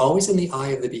 It's always in the eye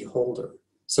of the beholder.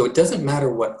 So it doesn't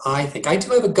matter what I think. I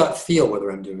do have a gut feel whether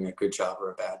I'm doing a good job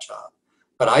or a bad job,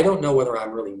 but I don't know whether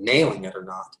I'm really nailing it or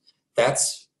not.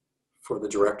 That's for the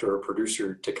director or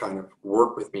producer to kind of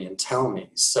work with me and tell me.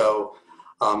 So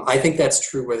I think that's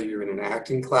true whether you're in an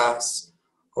acting class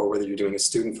or whether you're doing a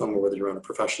student film or whether you're on a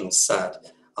professional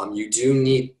set. You do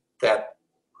need that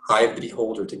eye of the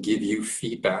beholder to give you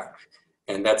feedback.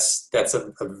 And that's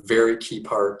a very key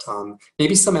part.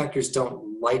 Maybe some actors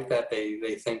don't like that.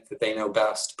 They think that they know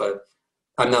best, but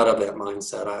I'm not of that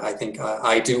mindset. I think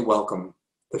I do welcome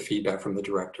the feedback from the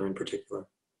director in particular.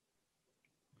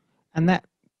 And that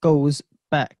goes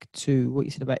back to what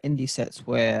you said about indie sets,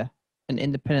 where an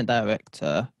independent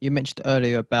director, you mentioned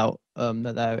earlier about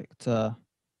the director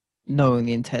knowing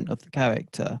the intent of the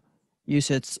character. You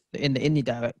said in the indie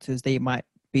directors, they might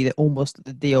be almost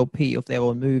the DOP of their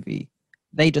own movie.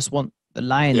 They just want the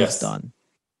lines done,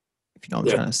 if you know what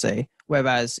I'm trying to say.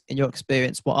 Whereas in your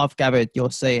experience, what I've gathered,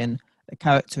 you're saying the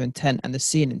character intent and the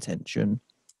scene intention.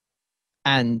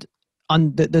 And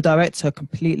the director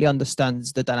completely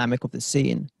understands the dynamic of the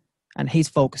scene, and he's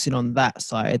focusing on that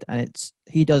side. And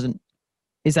he doesn't.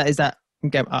 Is that?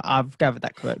 I've gathered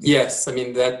that correctly. Yes, I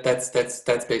mean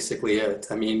that's basically it.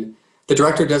 I mean, the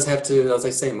director does have to, as I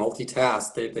say,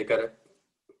 multitask. They got to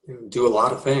do a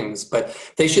lot of things, but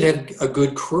they should have a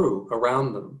good crew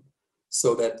around them,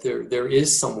 so that there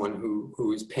is someone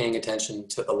who is paying attention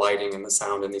to the lighting and the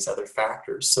sound and these other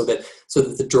factors, so that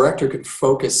the director can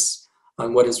focus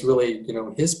on what is really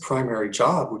his primary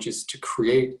job, which is to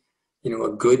create a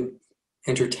good,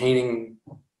 entertaining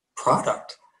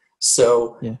product.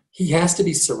 So he has to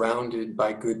be surrounded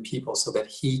by good people so that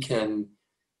he can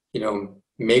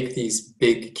make these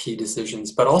big key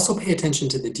decisions, but also pay attention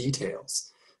to the details.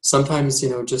 Sometimes,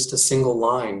 just a single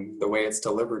line, the way it's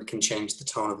delivered, can change the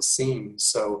tone of a scene.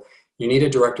 So you need a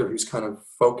director who's kind of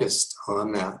focused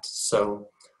on that. So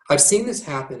I've seen this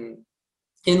happen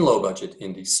in low budget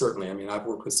indies, certainly. I mean, I've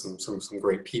worked with some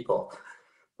great people,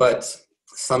 but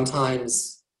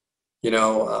sometimes, I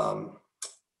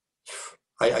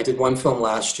did one film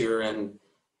last year, and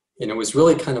it was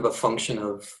really kind of a function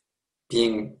of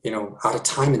being, out of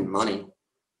time and money.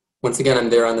 Once again, I'm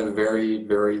there on the very,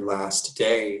 very last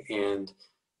day, and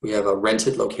we have a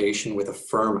rented location with a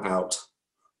firm out.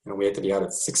 We had to be out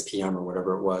at 6 p.m. or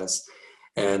whatever it was,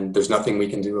 and there's nothing we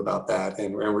can do about that.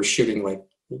 And we're shooting like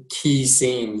key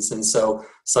scenes, and so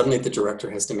suddenly the director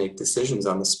has to make decisions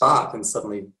on the spot, and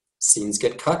suddenly scenes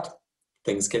get cut,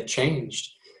 things get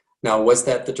changed. Now, was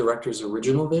that the director's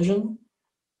original vision?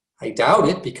 I doubt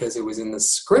it, because it was in the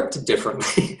script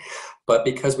differently. But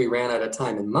because we ran out of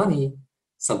time and money,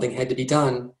 something had to be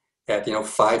done at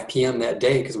 5 p.m. that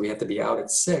day, because we had to be out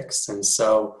at 6. And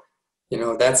so,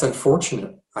 that's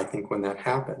unfortunate, I think, when that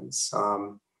happens.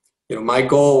 My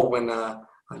goal when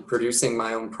I'm producing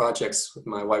my own projects with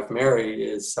my wife Mary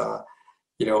is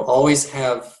always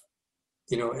have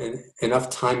enough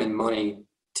time and money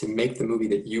to make the movie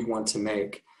that you want to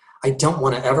make. I don't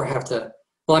want to ever have to,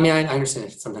 well, I mean, I understand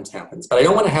it sometimes happens, but I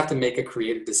don't want to have to make a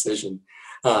creative decision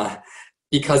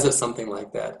because of something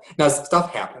like that. Now,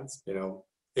 stuff happens,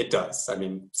 it does. I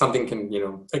mean, something can,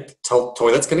 like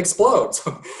toilets can explode.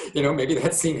 So, maybe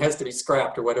that scene has to be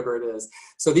scrapped or whatever it is.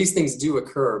 So these things do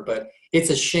occur, but it's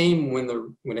a shame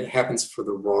when it happens for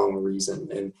the wrong reason.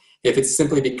 And if it's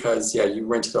simply because, you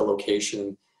rented a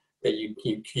location that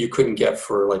you couldn't get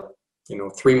for like,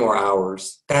 3 more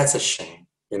hours, that's a shame.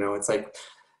 It's like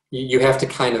you have to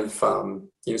kind of,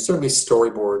 certainly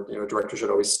storyboard, directors should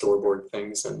always storyboard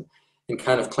things and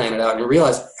kind of plan it out, and you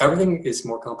realize everything is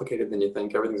more complicated than you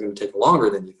think. Everything's going to take longer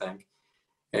than you think.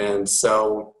 And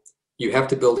so you have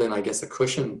to build in, I guess, a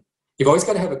cushion. You've always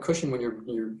got to have a cushion when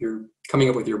you're coming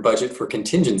up with your budget for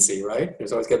contingency, right?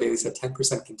 There's always got to be at least a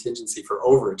 10% contingency for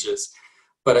overages.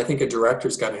 But I think a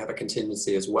director's got to have a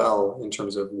contingency as well in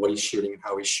terms of what he's shooting and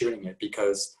how he's shooting it,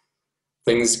 because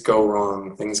things go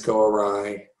wrong, things go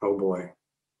awry. Oh boy,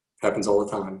 happens all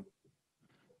the time.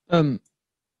 On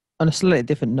a slightly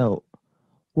different note,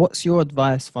 what's your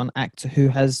advice for an actor who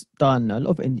has done a lot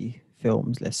of indie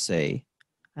films, let's say,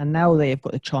 and now they've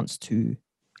got a chance to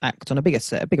act on a bigger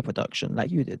set, a bigger production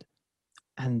like you did,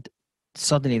 and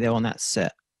suddenly they're on that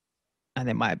set and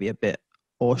they might be a bit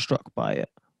awestruck by it?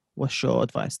 What's your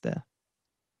advice there?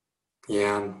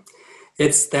 Yeah,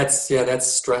 that's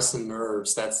stress and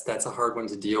nerves. That's a hard one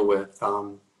to deal with.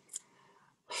 And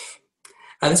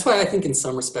that's why I think in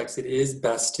some respects it is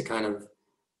best to kind of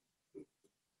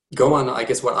go on, I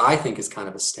guess, what I think is kind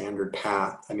of a standard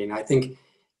path. I mean, I think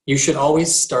you should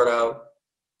always start out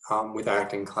with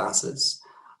acting classes.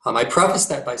 I preface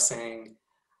that by saying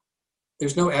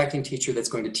there's no acting teacher that's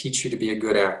going to teach you to be a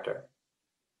good actor.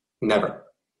 Never.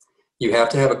 You have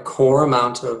to have a core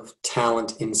amount of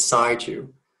talent inside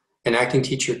you. An acting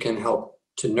teacher can help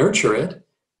to nurture it.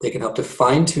 They can help to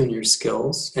fine-tune your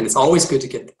skills. And it's always good to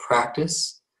get the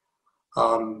practice.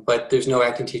 But there's no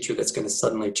acting teacher that's going to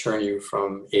suddenly turn you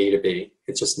from A to B.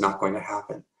 It's just not going to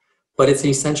happen. But it's an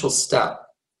essential step.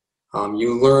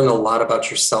 You learn a lot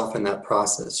about yourself in that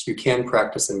process. You can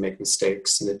practice and make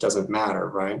mistakes, and it doesn't matter,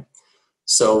 right?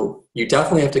 So you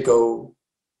definitely have to go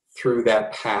through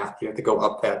that path. You have to go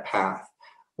up that path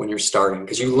when you're starting,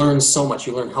 because you learn so much.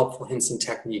 You learn helpful hints and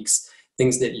techniques,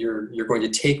 things that you're going to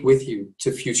take with you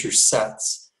to future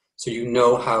sets. So you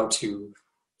know how to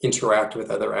interact with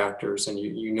other actors, and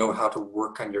you know how to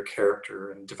work on your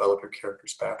character and develop your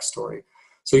character's backstory.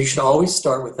 So you should always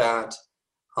start with that.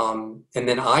 And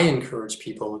then I encourage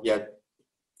people,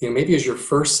 maybe as your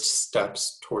first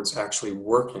steps towards actually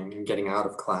working and getting out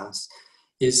of class,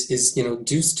 is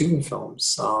do student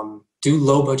films, do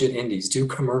low budget indies, do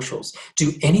commercials,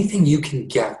 do anything you can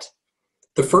get.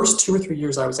 The first 2 or 3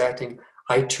 years I was acting,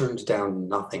 I turned down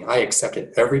nothing. I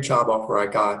accepted every job offer I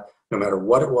got, no matter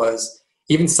what it was,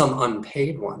 even some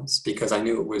unpaid ones, because I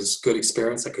knew it was good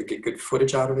experience. I could get good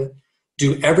footage out of it.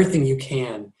 Do everything you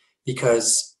can,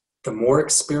 because the more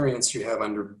experience you have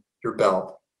under your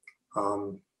belt,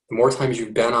 the more times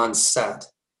you've been on set,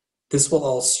 this will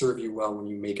all serve you well when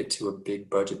you make it to a big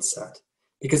budget set,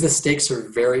 because the stakes are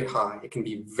very high. It can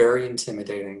be very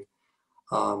intimidating.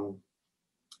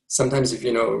 Sometimes if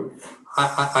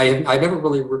I've never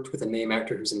really worked with a name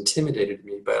actor who's intimidated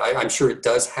me, but I'm sure it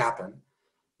does happen,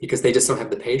 because they just don't have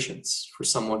the patience for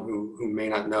someone who may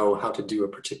not know how to do a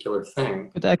particular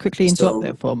thing. Could I quickly interrupt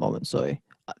there for a moment? Sorry.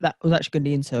 That was actually going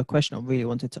to into a question I really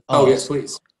wanted to ask. Oh, yes,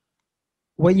 please.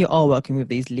 When you are working with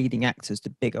these leading actors,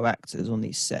 the bigger actors on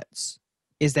these sets,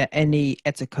 is there any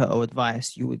etiquette or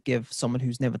advice you would give someone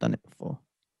who's never done it before?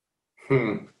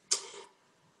 Let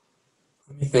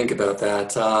me think about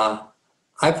that.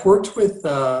 I've worked with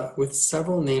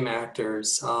several name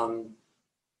actors. I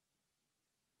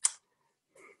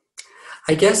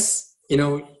guess,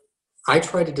 I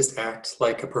try to just act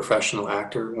like a professional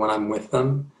actor when I'm with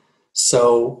them.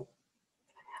 So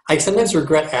I sometimes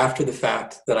regret after the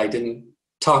fact that I didn't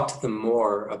talk to them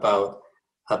more about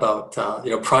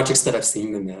projects that I've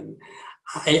seen them in.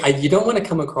 You don't want to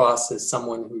come across as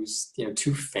someone who's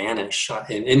too fanish,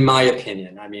 in my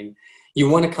opinion. I mean, you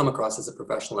want to come across as a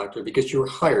professional actor because you're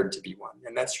hired to be one,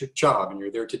 and that's your job, and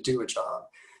you're there to do a job.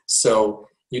 So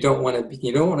you don't want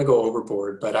to go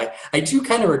overboard. But I do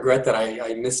kind of regret that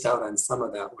I missed out on some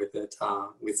of that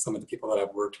with some of the people that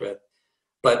I've worked with.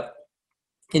 But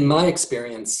in my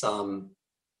experience,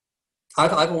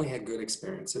 I've only had good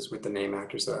experiences with the name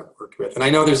actors that I've worked with. And I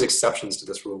know there's exceptions to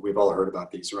this rule. We've all heard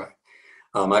about these, right?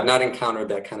 I've not encountered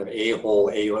that kind of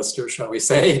a-hole A-lister, shall we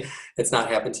say. It's not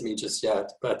happened to me just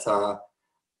yet. But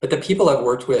the people I've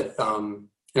worked with, and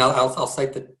I'll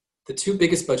cite the two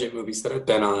biggest budget movies that I've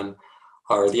been on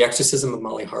are The Exorcism of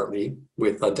Molly Hartley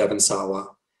with Devon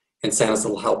Sawa and Santa's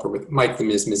Little Helper with Mike the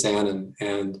Miz Mizanin.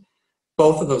 And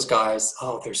both of those guys,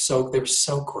 they're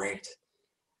so great.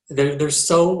 They're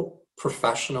so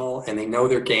professional, and they know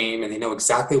their game, and they know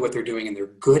exactly what they're doing, and they're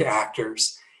good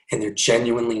actors, and they're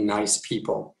genuinely nice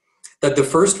people. The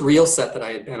first real set that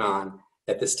I had been on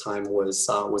at this time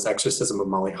was Exorcism of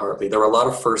Molly Hartley. There were a lot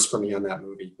of firsts for me on that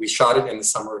movie. We shot it in the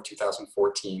summer of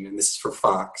 2014, and this is for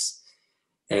Fox.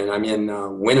 And I'm in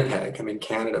Winnipeg. I'm in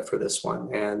Canada for this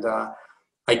one, and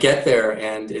I get there,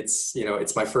 and it's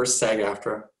my first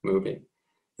SAG-AFTRA movie.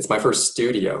 It's my first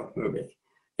studio movie.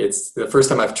 It's the first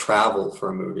time I've traveled for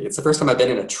a movie. It's the first time I've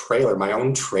been in a trailer, my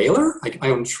own trailer,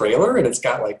 and it's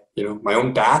got my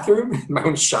own bathroom, my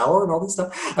own shower and all this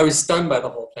stuff. I was stunned by the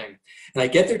whole thing. And I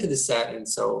get there to the set, and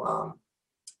so,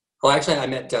 actually I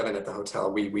met Devon at the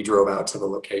hotel. We drove out to the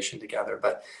location together,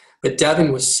 but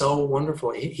Devon was so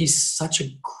wonderful. He's such a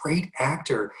great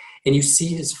actor, and you see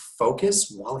his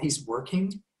focus while he's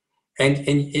working, and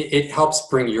it helps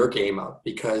bring your game up,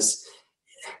 because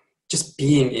just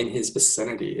being in his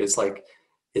vicinity is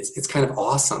it's kind of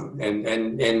awesome.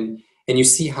 And you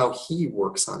see how he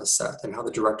works on a set and how the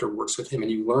director works with him,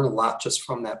 and you learn a lot just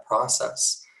from that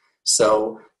process.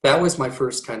 So that was my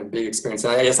first kind of big experience.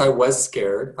 And I guess I was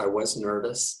scared, I was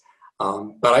nervous,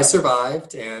 but I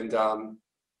survived. And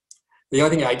the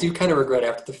only thing I do kind of regret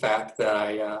after the fact that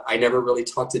I never really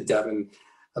talked to Devon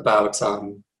about,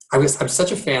 I'm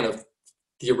such a fan of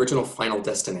the original Final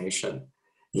Destination.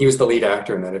 He was the lead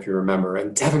actor in that, if you remember.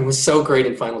 And Devon was so great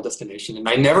in Final Destination. And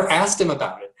I never asked him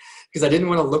about it because I didn't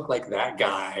want to look like that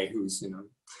guy who's,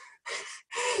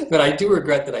 but I do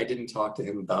regret that I didn't talk to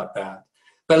him about that.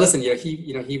 But listen,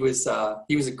 he was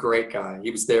a great guy.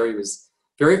 He was there. He was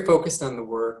very focused on the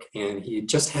work, and he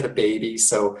just had a baby.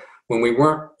 So when we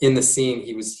weren't in the scene,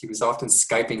 he was often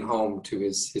Skyping home to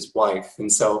his wife. And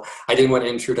so I didn't want to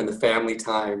intrude on the family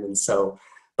time. And so,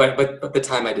 but the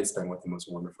time I did spend with him was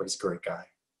wonderful. He's a great guy.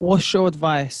 What's your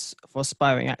advice for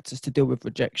aspiring actors to deal with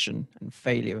rejection and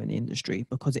failure in the industry?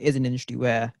 Because it is an industry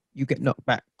where you get knocked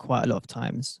back quite a lot of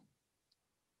times.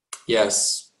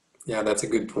 Yes. Yeah, that's a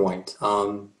good point.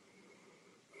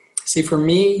 See, for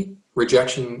me,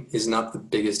 rejection is not the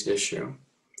biggest issue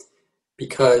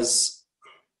because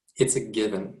it's a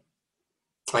given.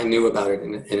 I knew about it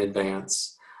in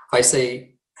advance. I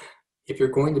say, if you're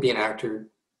going to be an actor,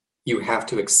 you have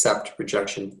to accept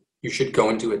rejection. You should go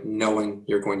into it knowing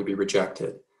you're going to be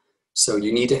rejected. So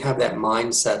you need to have that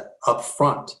mindset up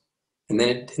front. And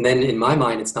then in my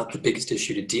mind, it's not the biggest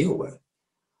issue to deal with.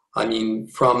 I mean,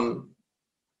 from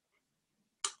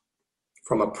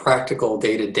a practical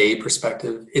day-to-day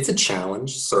perspective, it's a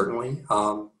challenge, certainly.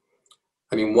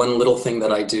 I mean, one little thing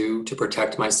that I do to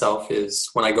protect myself is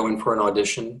when I go in for an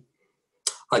audition,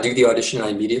 I do the audition and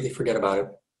I immediately forget about it.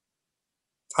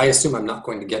 I assume I'm not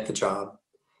going to get the job.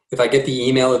 If I get the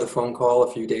email or the phone call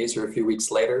a few days or a few weeks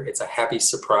later, it's a happy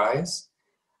surprise.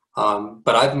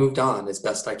 But I've moved on as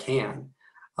best I can.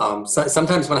 So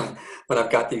sometimes when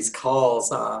I've got these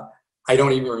calls, I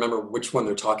don't even remember which one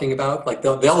they're talking about. Like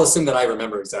they'll assume that I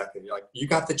remember exactly. Like, you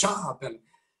got the job, and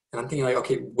I'm thinking like,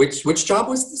 okay, which job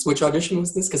was this? Which audition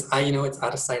was this? Because it's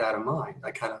out of sight, out of mind.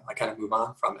 I kind of move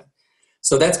on from it.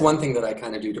 So that's one thing that I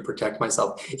kind of do to protect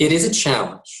myself. It is a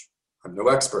challenge. I'm no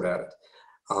expert at it.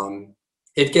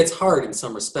 It gets hard in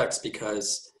some respects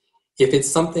because if it's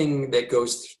something that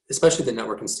goes, especially the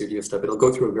network and studio stuff, it'll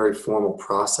go through a very formal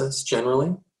process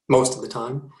generally, most of the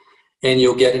time. And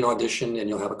you'll get an audition and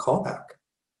you'll have a callback.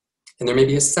 And there may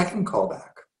be a second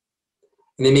callback.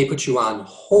 And they may put you on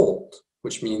hold,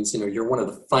 which means, you're one of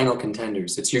the final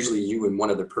contenders. It's usually you and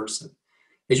one other person.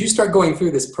 As you start going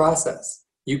through this process,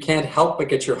 you can't help but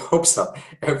get your hopes up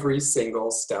every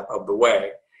single step of the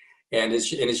way. And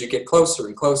as you get closer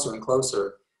and closer and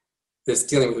closer, this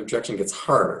dealing with rejection gets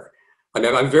harder. I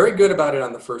mean, I'm very good about it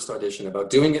on the first audition, about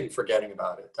doing it and forgetting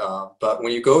about it. But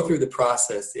when you go through the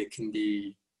process, it can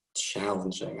be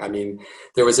challenging. I mean,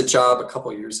 there was a job a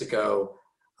couple years ago.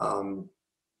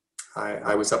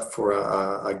 I was up for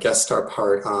a guest star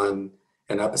part on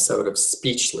an episode of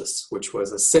Speechless, which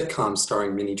was a sitcom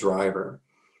starring Minnie Driver.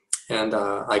 And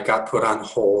I got put on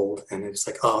hold, and it was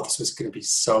like, oh, this was going to be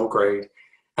so great.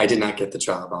 I did not get the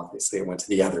job, obviously. It went to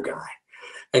the other guy.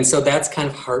 And so that's kind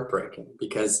of heartbreaking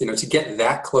because, you know, to get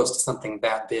that close to something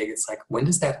that big, it's like, when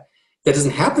does that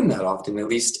doesn't happen that often, at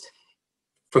least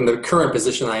from the current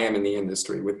position I am in the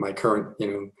industry with my current,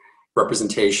 you know,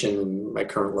 representation and my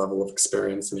current level of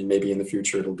experience. I mean, maybe in the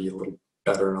future it'll be a little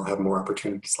better and I'll have more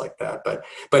opportunities like that, but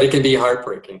it can be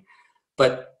heartbreaking.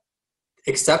 But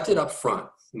accept it up front.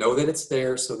 Know that it's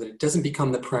there so that it doesn't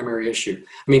become the primary issue.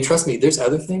 I mean, trust me, there's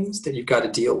other things that you've got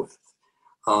to deal with.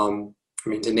 I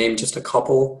mean, to name just a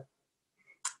couple,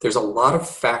 there's a lot of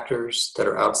factors that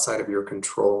are outside of your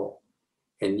control,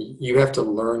 and you have to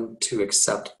learn to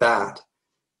accept that.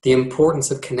 The importance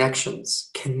of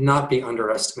connections cannot be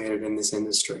underestimated in this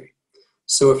industry.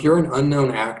 So if you're an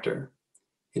unknown actor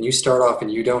and you start off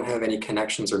and you don't have any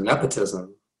connections or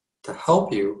nepotism to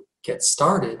help you get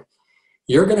started,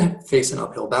 you're going to face an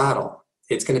uphill battle.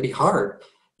 It's going to be hard.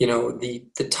 You know, the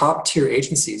top tier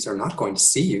agencies are not going to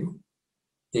see you.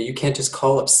 You can't just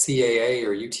call up CAA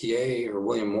or UTA or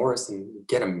William Morris and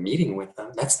get a meeting with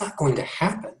them. That's not going to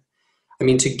happen. I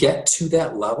mean, to get to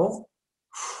that level,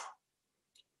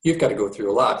 you've got to go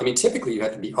through a lot. I mean, typically you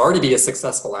have to be already be a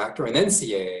successful actor and then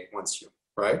CAA wants you,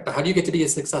 right? But how do you get to be a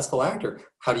successful actor?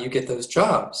 How do you get those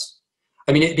jobs?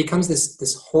 I mean, it becomes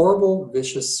this horrible,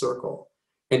 vicious circle.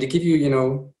 And to give you, you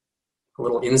know, a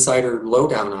little insider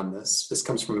lowdown on this, this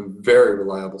comes from a very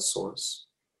reliable source.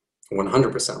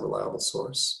 100% reliable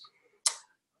source.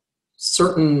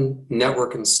 Certain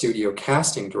network and studio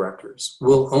casting directors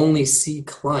will only see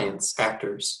clients,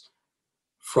 actors,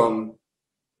 from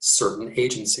certain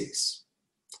agencies.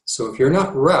 So if you're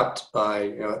not repped by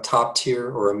a top tier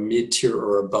or a mid tier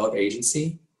or above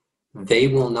agency, they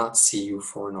will not see you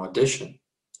for an audition.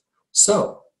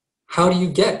 So how do you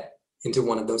get into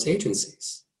one of those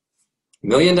agencies? $1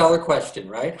 million question,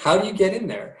 right? How do you get in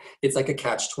there? It's like a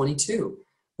catch-22.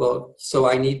 Well, so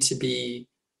I need to be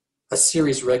a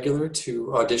series regular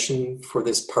to audition for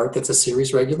this part that's a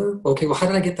series regular? Okay, well, how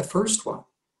did I get the first one?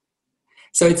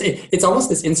 So it's almost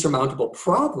this insurmountable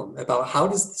problem about how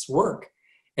does this work?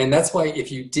 And that's why if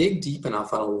you dig deep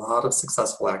enough on a lot of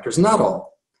successful actors, not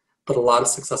all, but a lot of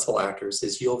successful actors,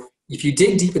 if you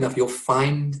dig deep enough, you'll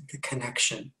find the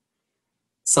connection.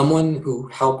 Someone who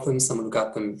helped them, someone who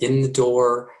got them in the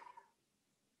door,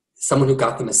 someone who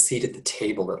got them a seat at the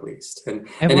table, at least.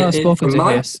 Everyone I've spoken to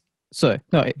this. So,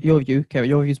 no, your view, Kerry,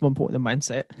 your view is more important than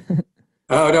mindset.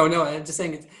 Oh, no. I'm just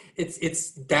saying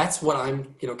it's that's what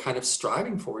I'm, you know, kind of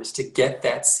striving for, is to get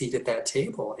that seat at that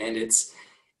table. And it's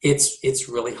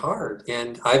really hard.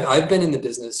 And I've been in the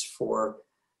business for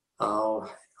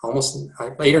almost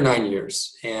 8 or 9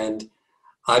 years. And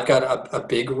I've got a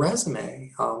big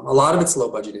resume. A lot of it's low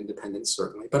budget independent,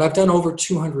 certainly, but I've done over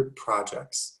 200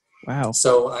 projects. Wow.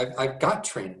 So I've got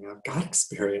training, I've got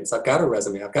experience, I've got a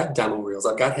resume, I've got demo reels,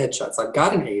 I've got headshots, I've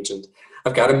got an agent,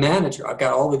 I've got a manager, I've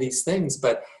got all of these things,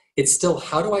 but it's still,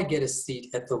 how do I get a seat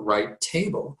at the right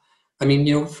table? I mean,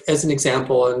 you know, as an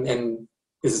example, and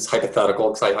this is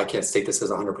hypothetical because I can't state this as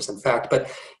 100% fact,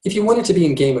 but if you wanted to be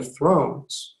in Game of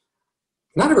Thrones,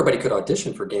 not everybody could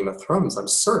audition for Game of Thrones, I'm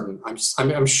certain.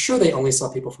 I'm sure they only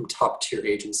saw people from top tier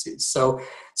agencies. So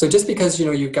just because, you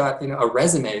know, you've got, you know, a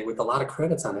resume with a lot of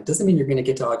credits on it doesn't mean you're going to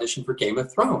get to audition for Game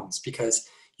of Thrones, because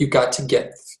you've got to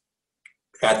get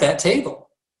at that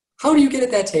table. How do you get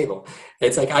at that table?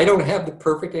 It's like, I don't have the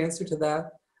perfect answer to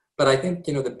that, but I think,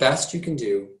 you know, the best you can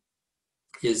do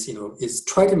is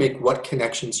try to make what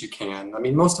connections you can. I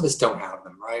mean, most of us don't have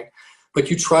them, right? But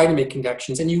you try to make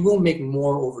connections, and you will make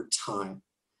more over time.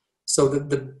 So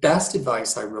the best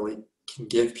advice I really can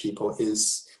give people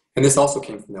is, and this also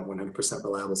came from that 100%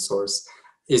 reliable source,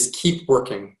 is keep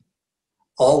working.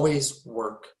 Always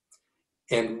work,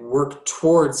 and work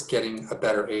towards getting a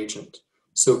better agent.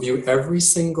 So view every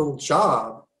single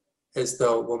job as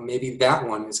though, well, maybe that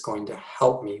one is going to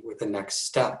help me with the next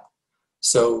step.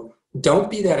 So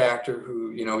don't be that actor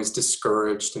who, you know, is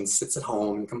discouraged and sits at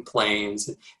home and complains.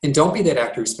 And don't be that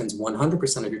actor who spends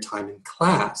 100% of your time in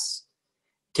class.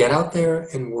 Get out there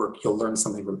and work. You'll learn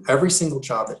something from every single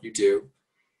job that you do.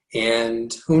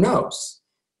 And who knows?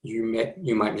 You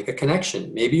might make a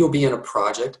connection. Maybe you'll be in a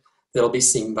project that'll be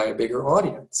seen by a bigger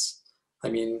audience. I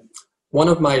mean, one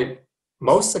of my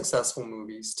most successful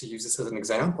movies, to use this as an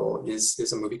example,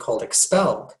 is a movie called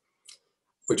Expelled.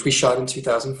 which we shot in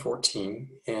 2014,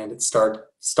 and it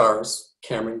stars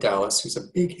Cameron Dallas, who's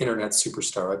a big internet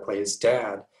superstar. I play his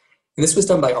dad. And this was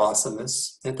done by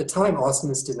Awesomeness. And at the time,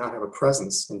 Awesomeness did not have a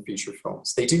presence in feature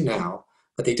films. They do now,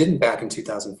 but they didn't back in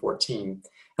 2014. And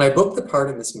I booked the part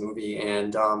in this movie,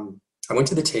 and I went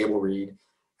to the table read.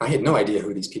 I had no idea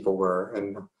who these people were,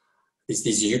 and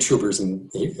these YouTubers,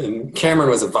 and Cameron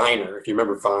was a Viner, if you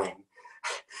remember Vine.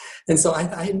 And so I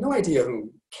had no idea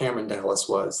who Cameron Dallas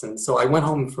was. And so I went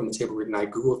home from the table read and I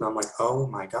Googled, and I'm like, oh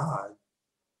my God,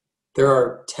 there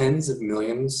are tens of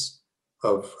millions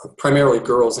of primarily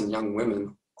girls and young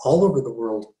women all over the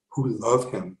world who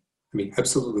love him. I mean,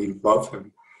 absolutely love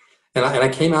him. And I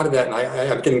came out of that, and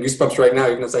I'm getting goosebumps right now,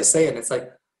 even as I say it. And it's like,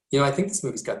 I think this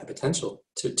movie's got the potential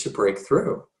to break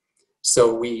through.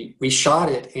 So we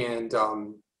shot it, and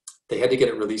they had to get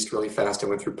it released really fast. It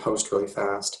went through post really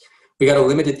fast. We got a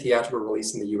limited theatrical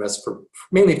release in the US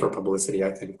mainly for publicity,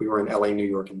 I think. We were in LA, New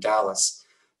York, and Dallas.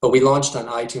 But we launched on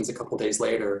iTunes a couple days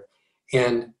later.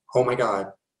 And oh my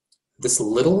God, this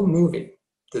little movie,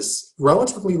 this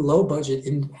relatively low budget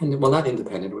independent, well, not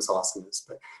independent, it was Awesomeness,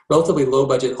 but relatively low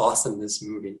budget Awesomeness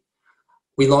movie.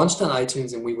 We launched on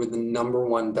iTunes, and we were the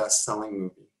 #1 best-selling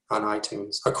movie on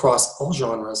iTunes across all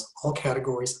genres, all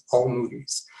categories, all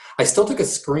movies. I still took a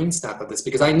screen snap of this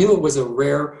because I knew it was a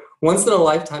rare,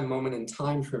 once-in-a-lifetime moment in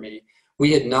time for me.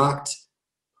 We had knocked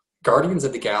Guardians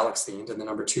of the Galaxy into the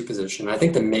 #2 position. I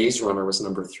think The Maze Runner was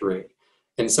 #3.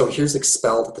 And so here's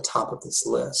Expelled at the top of this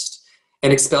list.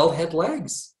 And Expelled had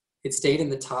legs. It stayed in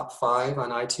the top 5 on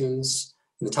iTunes,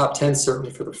 in the top 10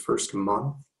 certainly for the first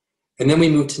month. And then we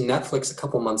moved to Netflix a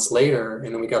couple months later,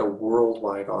 and then we got a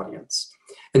worldwide audience.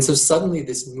 And so suddenly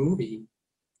this movie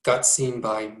got seen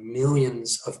by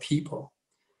millions of people.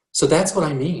 So that's what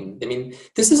I mean. I mean,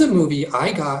 this is a movie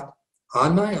I got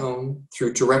on my own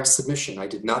through direct submission. I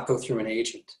did not go through an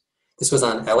agent. This was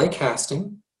on LA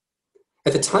Casting.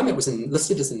 At the time, it was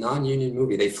listed as a non-union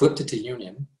movie. They flipped it to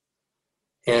union.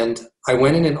 And I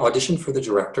went in and auditioned for the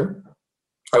director.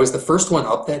 I was the first one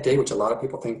up that day, which a lot of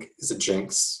people think is a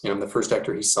jinx. I'm the first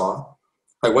actor he saw.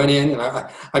 I went in, and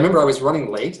I remember I was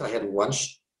running late. I had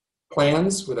lunch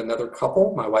plans with another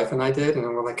couple, my wife and I did, and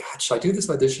we were like, God, should I do this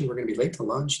audition? We're going to be late to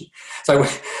lunch. So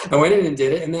I went in and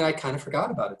did it, and then I kind of forgot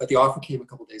about it. But the offer came a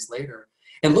couple days later.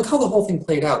 And look how the whole thing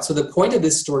played out. So the point of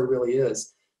this story really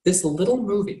is, this little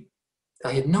movie,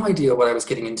 I had no idea what I was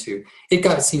getting into. It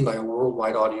got seen by a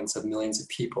worldwide audience of millions of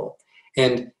people.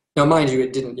 And now, mind you,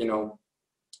 it didn't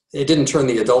turn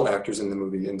the adult actors in the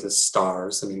movie into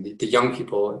stars. I mean, the young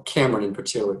people, Cameron in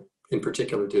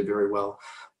particular, did very well.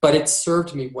 But it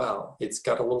served me well. It's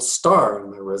got a little star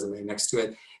on my resume next to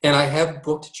it. And I have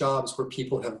booked jobs where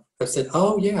people have said,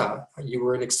 oh yeah, you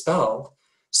were in Expelled.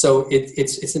 So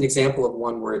it's an example of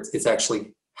one where it's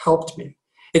actually helped me.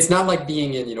 It's not like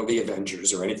being in, the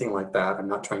Avengers or anything like that. I'm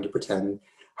not trying to pretend,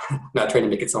 I'm not trying to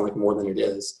make it sound like more than it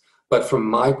is. But from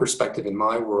my perspective, in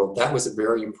my world, that was a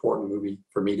very important movie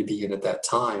for me to be in at that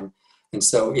time. And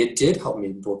so it did help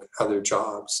me book other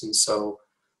jobs. And so,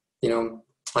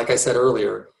 like I said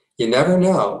earlier, you never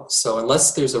know. So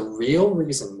unless there's a real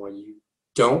reason why you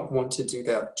don't want to do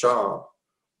that job,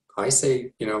 I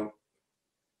say,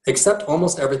 accept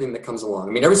almost everything that comes along.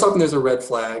 I mean, every so often there's a red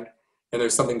flag, and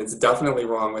there's something that's definitely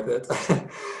wrong with it.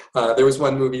 There was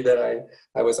one movie that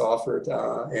I was offered,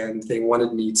 and they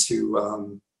wanted me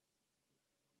to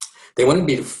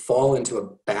fall into a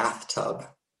bathtub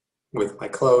with my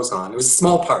clothes on. It was a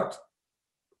small part.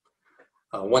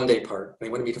 One-day part. They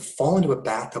wanted me to fall into a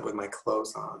bathtub with my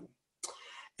clothes on.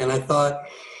 And I thought,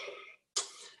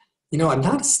 I'm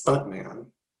not a stuntman.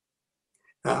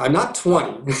 I'm not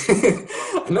 20.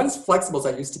 I'm not as flexible as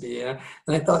I used to be. And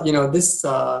I thought,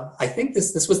 I think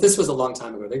this was a long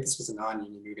time ago. I think this was a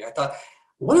non-union movie. I thought,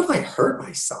 what if I hurt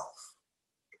myself?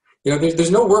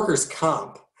 There's no workers'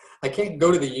 comp. I can't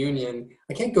go to the union.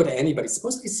 I can't go to anybody.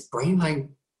 Suppose I sprain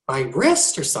my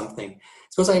wrist or something.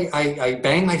 Suppose I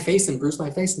bang my face and bruise my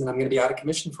face, and then I'm going to be out of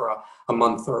commission for a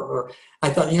month. Or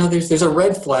I thought, there's a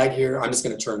red flag here. I'm just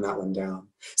going to turn that one down.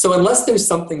 So unless there's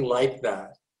something like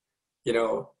that,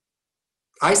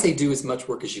 I say do as much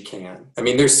work as you can. I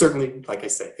mean, there's certainly, like I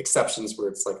say, exceptions where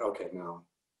it's like, okay, no,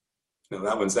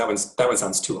 that one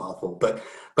sounds too awful. But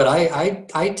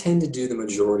I tend to do the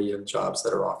majority of jobs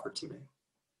that are offered to me.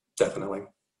 Definitely.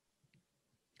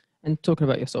 And talking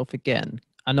about yourself again,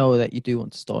 I know that you do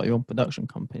want to start your own production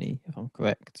company, if I'm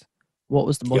correct. What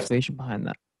was the motivation behind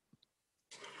that?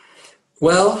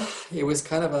 Well, it was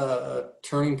kind of a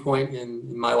turning point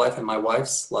in my life and my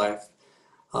wife's life.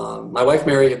 My wife,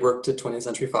 Mary, had worked at 20th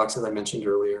Century Fox, as I mentioned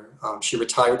earlier. She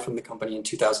retired from the company in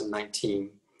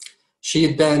 2019. She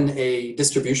had been a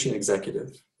distribution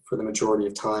executive for the majority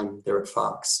of time there at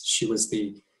Fox. She was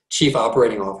the chief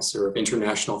operating officer of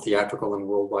international theatrical and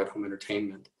worldwide home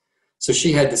entertainment. So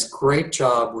she had this great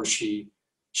job where she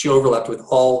overlapped with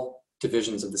all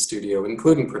divisions of the studio,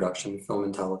 including production, film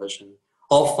and television,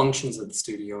 all functions of the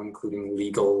studio, including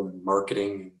legal and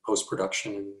marketing and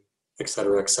post-production, and et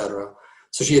cetera, et cetera.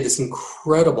 So she had this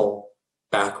incredible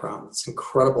background, this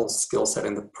incredible skill set,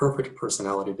 and the perfect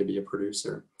personality to be a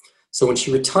producer. So when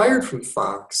she retired from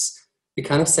Fox, we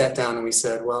kind of sat down and we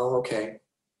said, well, okay,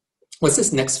 what's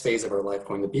this next phase of our life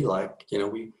going to be like? You know,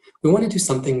 we want to do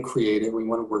something creative. We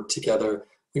want to work together.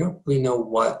 We don't really know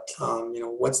what,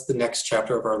 what's the next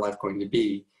chapter of our life going to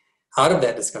be. Out of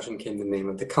that discussion came the name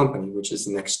of the company, which is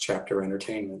Next Chapter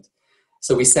Entertainment.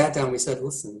 So we sat down, we said,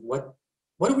 listen, what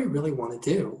do we really want to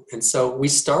do? And so we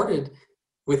started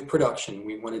with production.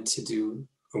 We want to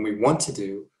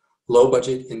do low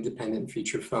budget independent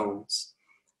feature films.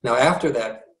 Now, after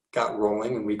that got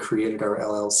rolling and we created our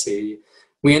LLC,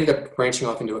 we ended up branching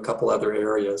off into a couple other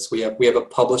areas. We have a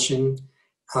publishing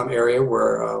area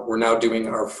where we're now doing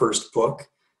our first book.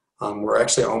 We're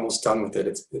actually almost done with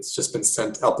it. It's just been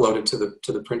uploaded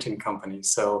to the printing company.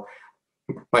 So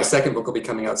my second book will be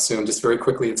coming out soon. Just very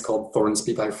quickly, it's called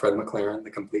Thornsby by Fred McLaren,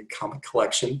 the complete comic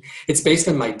collection. It's based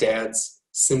on my dad's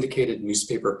syndicated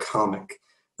newspaper comic,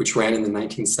 which ran in the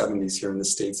 1970s here in the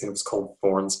States, and it was called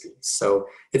Thornsby. So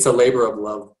it's a labor of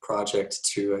love project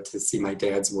to see my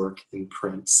dad's work in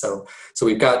print. So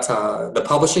we've got the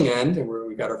publishing end, and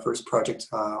we got our first project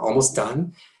almost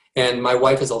done. And my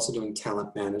wife is also doing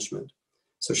talent management.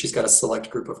 So she's got a select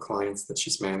group of clients that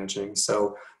she's managing.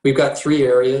 So we've got three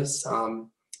areas,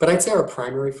 but I'd say our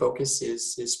primary focus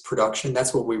is production.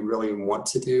 That's what we really want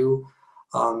to do.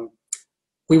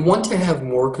 We want to have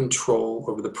more control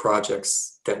over the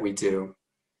projects that we do.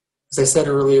 As I said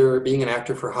earlier, being an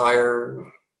actor for hire,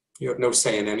 you have no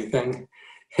say in anything.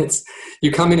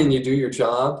 You come in and you do your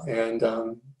job, and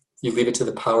you leave it to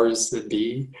the powers that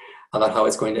be about how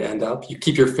it's going to end up. You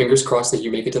keep your fingers crossed that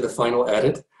you make it to the final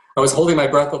edit. I was holding my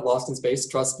breath with Lost in Space.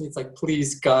 Trust me, it's like,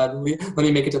 please, God, let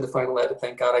me make it to the final edit.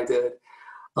 Thank God I did.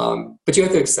 But you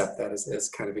have to accept that as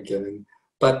kind of a given.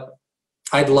 But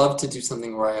I'd love to do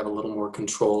something where I have a little more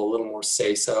control, a little more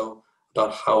say-so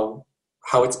about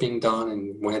how it's being done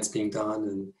and when it's being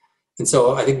done. And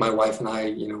so I think my wife and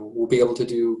I, will be able to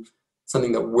do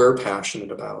something that we're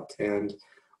passionate about. And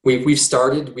we've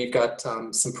started, we've got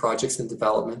some projects in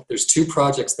development. There's two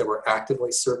projects that we're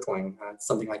actively circling. It's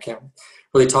something I can't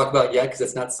really talk about yet because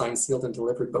it's not signed, sealed, and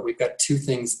delivered, but we've got two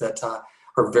things that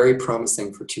are very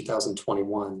promising for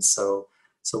 2021. So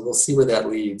we'll see where that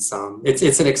leads.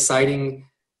 It's an exciting,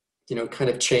 kind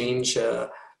of change.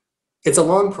 It's a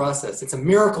long process. It's a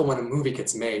miracle when a movie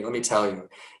gets made, let me tell you.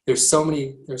 There's so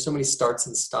many starts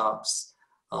and stops.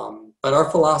 But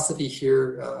our philosophy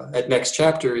here at Next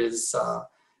Chapter is,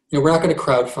 we're not going to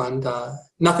crowdfund.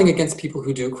 Nothing against people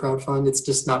who do crowdfund. It's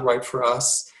just not right for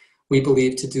us. We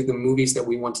believe to do the movies that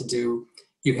we want to do,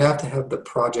 you have to have the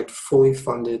project fully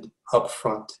funded up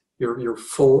front. Your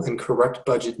full and correct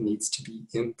budget needs to be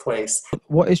in place.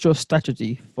 What is your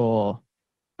strategy for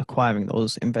acquiring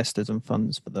those investors and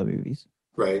funds for the movies?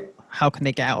 Right. How can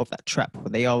they get out of that trap where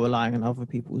they are relying on other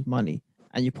people's money?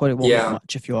 And you probably won't get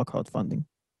much if you are crowdfunding.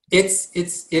 It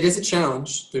is a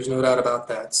challenge. There's no doubt about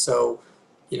that. So,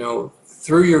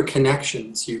 through your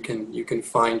connections, you can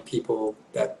find people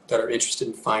that are interested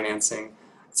in financing.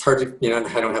 It's hard to,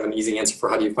 I don't have an easy answer for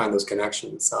how do you find those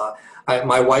connections.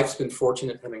 My wife's been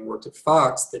fortunate, having worked at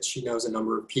Fox, that she knows a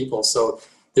number of people. So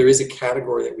there is a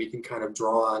category that we can kind of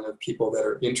draw on of people that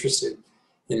are interested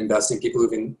in investing, people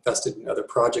who've invested in other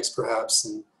projects perhaps,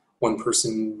 and one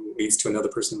person leads to another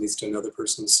person, leads to another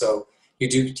person. So you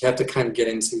do have to kind of get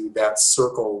into that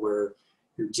circle where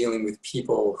you're dealing with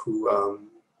people who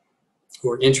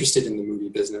are interested in the movie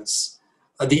business.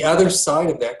 The other side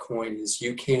of that coin is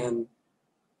you can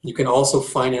also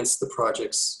finance the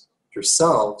projects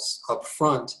yourselves up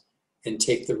front and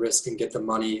take the risk and get the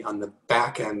money on the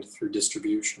back end through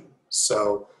distribution.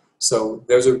 So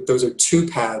those are two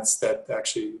paths that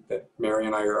Mary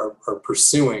and I are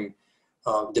pursuing,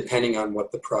 depending on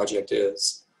what the project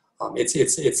is.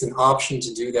 It's an option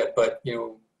to do that, but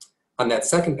on that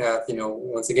second path,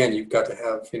 once again, you've got to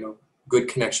have good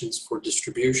connections for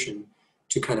distribution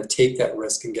to kind of take that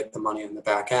risk and get the money on the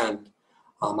back end.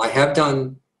 I have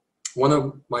done one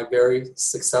of my very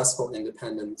successful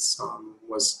independents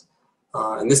was,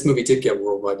 and this movie did get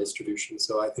worldwide distribution,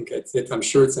 so I think I'm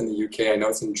sure it's in the UK. I know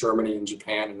it's in Germany and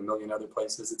Japan and a million other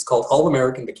places. It's called All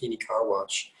American Bikini Car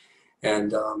Wash,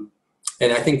 and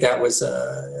I think that was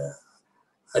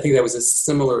I think that was a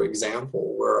similar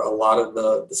example where a lot of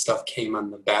the stuff came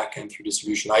on the back end through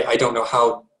distribution. I don't know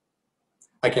how,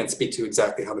 I can't speak to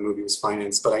exactly how the movie was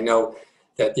financed, but I know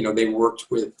that, they worked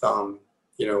with,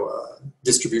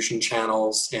 distribution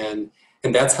channels, and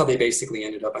that's how they basically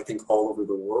ended up, I think, all over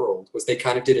the world, was they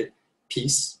kind of did it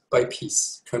piece by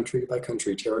piece, country by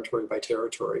country, territory by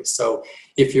territory. So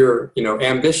if you're,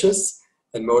 ambitious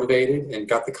and motivated and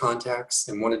got the contacts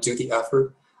and want to do the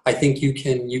effort, I think you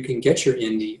can get your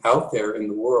indie out there in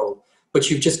the world, but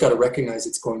you've just got to recognize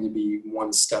it's going to be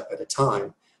one step at a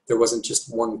time. There wasn't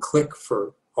just one click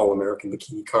for All American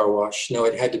Bikini Car Wash. No,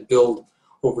 it had to build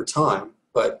over time,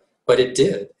 but it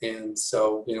did. And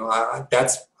so,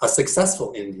 that's a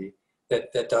successful indie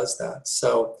that does that.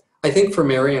 So I think for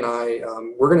Mary and I,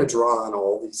 we're going to draw on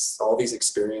all these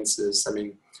experiences. I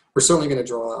mean, we're certainly going to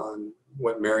draw on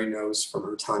what Mary knows from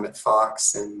her time at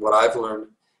Fox and what I've learned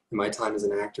in my time as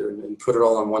an actor, and put it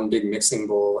all on one big mixing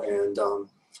bowl, and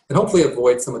hopefully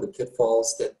avoid some of the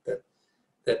pitfalls that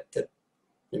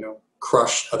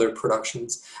crush other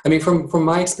productions. I mean, from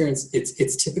my experience,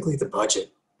 it's typically the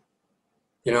budget.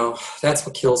 That's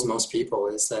what kills most people.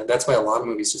 That's why a lot of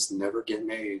movies just never get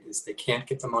made, is they can't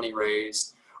get the money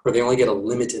raised, or they only get a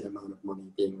limited amount of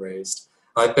money being raised.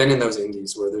 I've been in those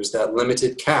indies where there's that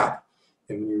limited cap,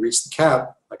 and when you reach the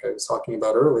cap, like I was talking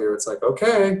about earlier, it's like,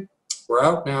 okay, we're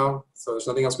out now, so there's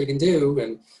nothing else we can do,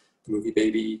 and the movie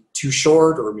may be too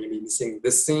short, or maybe missing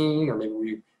this scene, or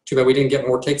maybe too bad we didn't get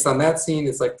more takes on that scene.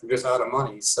 It's like they're just out of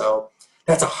money. So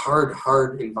that's a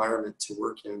hard environment to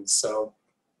work in. So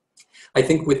I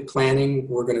think with planning,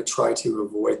 we're going to try to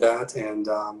avoid that, and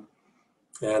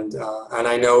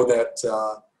I know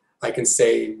that I can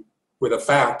say with a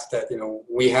fact that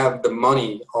we have the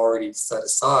money already set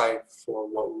aside for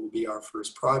what will be our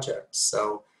first project.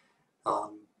 So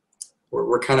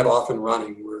we're kind of off and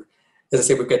running. As I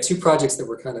say, we've got 2 projects that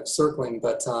we're kind of circling,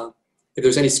 but if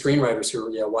there's any screenwriters who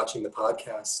are watching the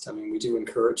podcast, I mean, we do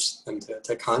encourage them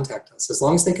to contact us, as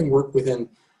long as they can work within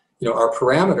our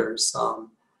parameters.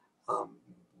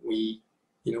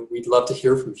 We'd love to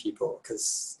hear from people,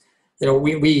 because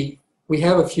we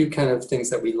have a few kind of things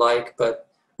that we like, but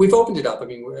we've opened it up. I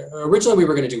mean, originally we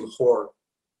were going to do horror,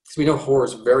 because we know horror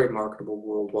is very marketable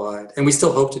worldwide, and we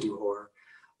still hope to do horror,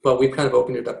 but we've kind of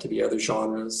opened it up to be other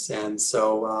genres, and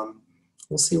so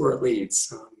we'll see where it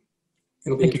leads.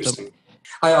 It'll be interesting.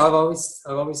 I've always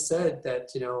said that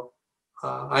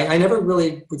I never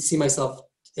really would see myself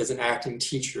as an acting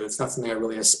teacher. It's not something I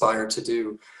really aspire to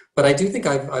do, but I do think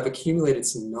I've accumulated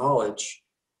some knowledge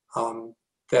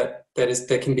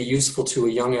that can be useful to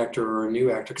a young actor or a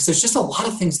new actor, because there's just a lot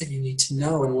of things that you need to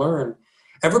know and learn.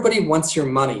 Everybody wants your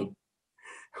money.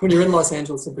 When you're in Los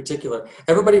Angeles in particular,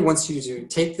 everybody wants you to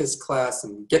take this class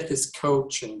and get this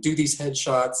coach and do these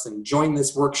headshots and join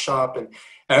this workshop, and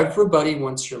everybody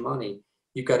wants your money.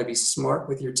 You've got to be smart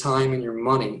with your time and your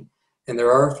money, and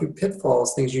there are a few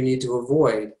pitfalls, things you need to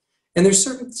avoid, and there's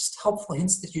certain just helpful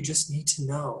hints that you just need to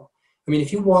know. I mean,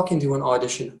 if you walk into an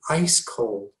audition ice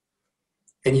cold,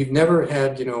 and you've never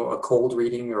had a cold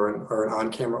reading or an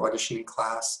on-camera auditioning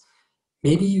class,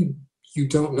 maybe you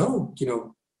don't know.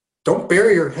 Don't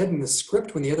bury your head in the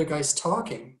script when the other guy's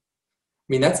talking. I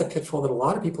mean, that's a pitfall that a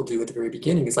lot of people do at the very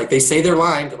beginning. It's like they say their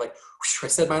line, they're like, I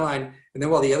said my line, and then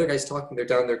while the other guy's talking, they're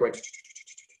down there going,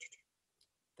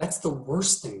 that's the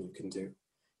worst thing you can do.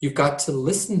 You've got to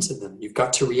listen to them. You've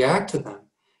got to react to them.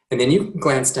 And then you can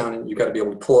glance down, and you've got to be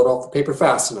able to pull it off the paper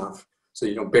fast enough so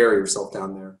you don't bury yourself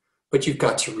down there. But you've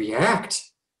got to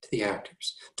react to the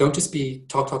actors. Don't just be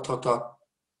talk,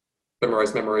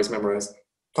 memorize,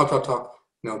 talk.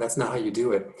 No, that's not how you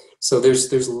do it. So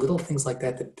there's little things like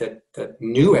that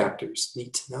new actors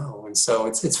need to know. And so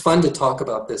it's fun to talk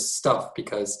about this stuff,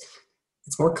 because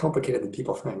it's more complicated than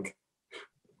people think.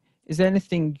 Is there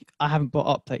anything I haven't brought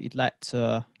up that you'd like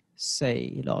to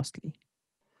say lastly?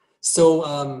 So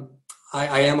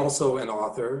I am also an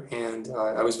author, and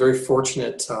I was very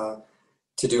fortunate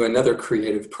to do another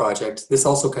creative project. This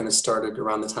also kind of started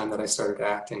around the time that I started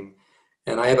acting.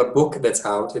 And I have a book that's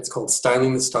out. It's called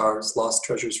Styling the Stars, Lost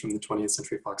Treasures from the 20th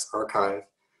Century Fox Archive.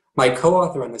 My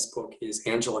co-author on this book is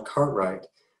Angela Cartwright,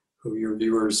 who your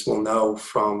viewers will know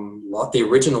from the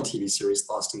original TV series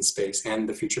Lost in Space and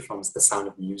the feature films The Sound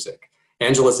of Music.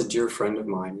 Angela's a dear friend of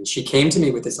mine, and she came to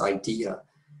me with this idea,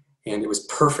 and it was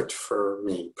perfect for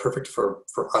me, perfect for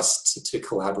us to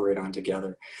collaborate on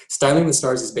together. Styling the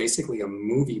Stars is basically a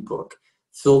movie book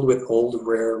filled with old,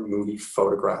 rare movie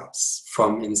photographs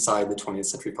from inside the 20th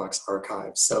Century Fox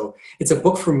archive. So it's a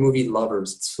book for movie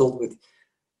lovers. It's filled with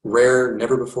rare,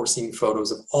 never before seen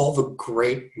photos of all the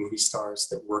great movie stars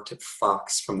that worked at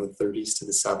Fox from the 30s to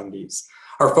the 70s.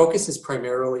 Our focus is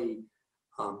primarily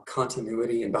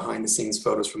continuity and behind the scenes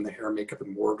photos from the hair, makeup,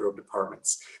 and wardrobe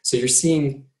departments. So you're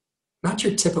seeing not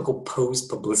your typical posed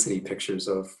publicity pictures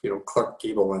of, Clark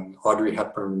Gable and Audrey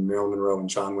Hepburn and Marilyn Monroe and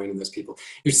John Wayne and those people.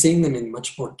 You're seeing them in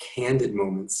much more candid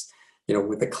moments,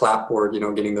 with the clapboard,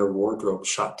 getting their wardrobe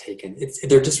shot taken.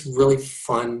 They're just really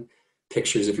fun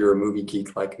pictures if you're a movie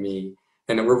geek like me.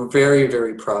 And we're very,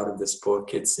 very proud of this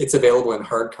book. It's available in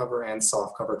hardcover and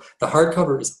softcover. The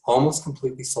hardcover is almost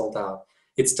completely sold out.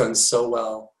 It's done so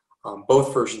well.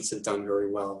 Both versions have done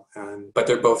very well, but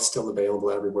they're both still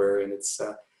available everywhere. And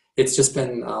it's just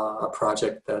been a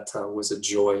project that was a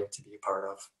joy to be a part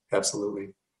of.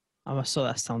 Absolutely. So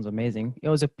that sounds amazing. It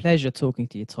was a pleasure talking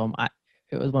to you, Tom.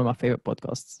 It was one of my favorite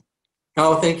podcasts.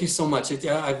 Oh, thank you so much.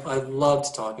 I've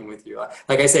loved talking with you.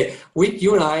 Like I say,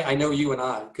 you and I know you and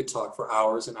I could talk for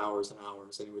hours and hours and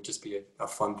hours, and it would just be a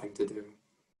fun thing to do.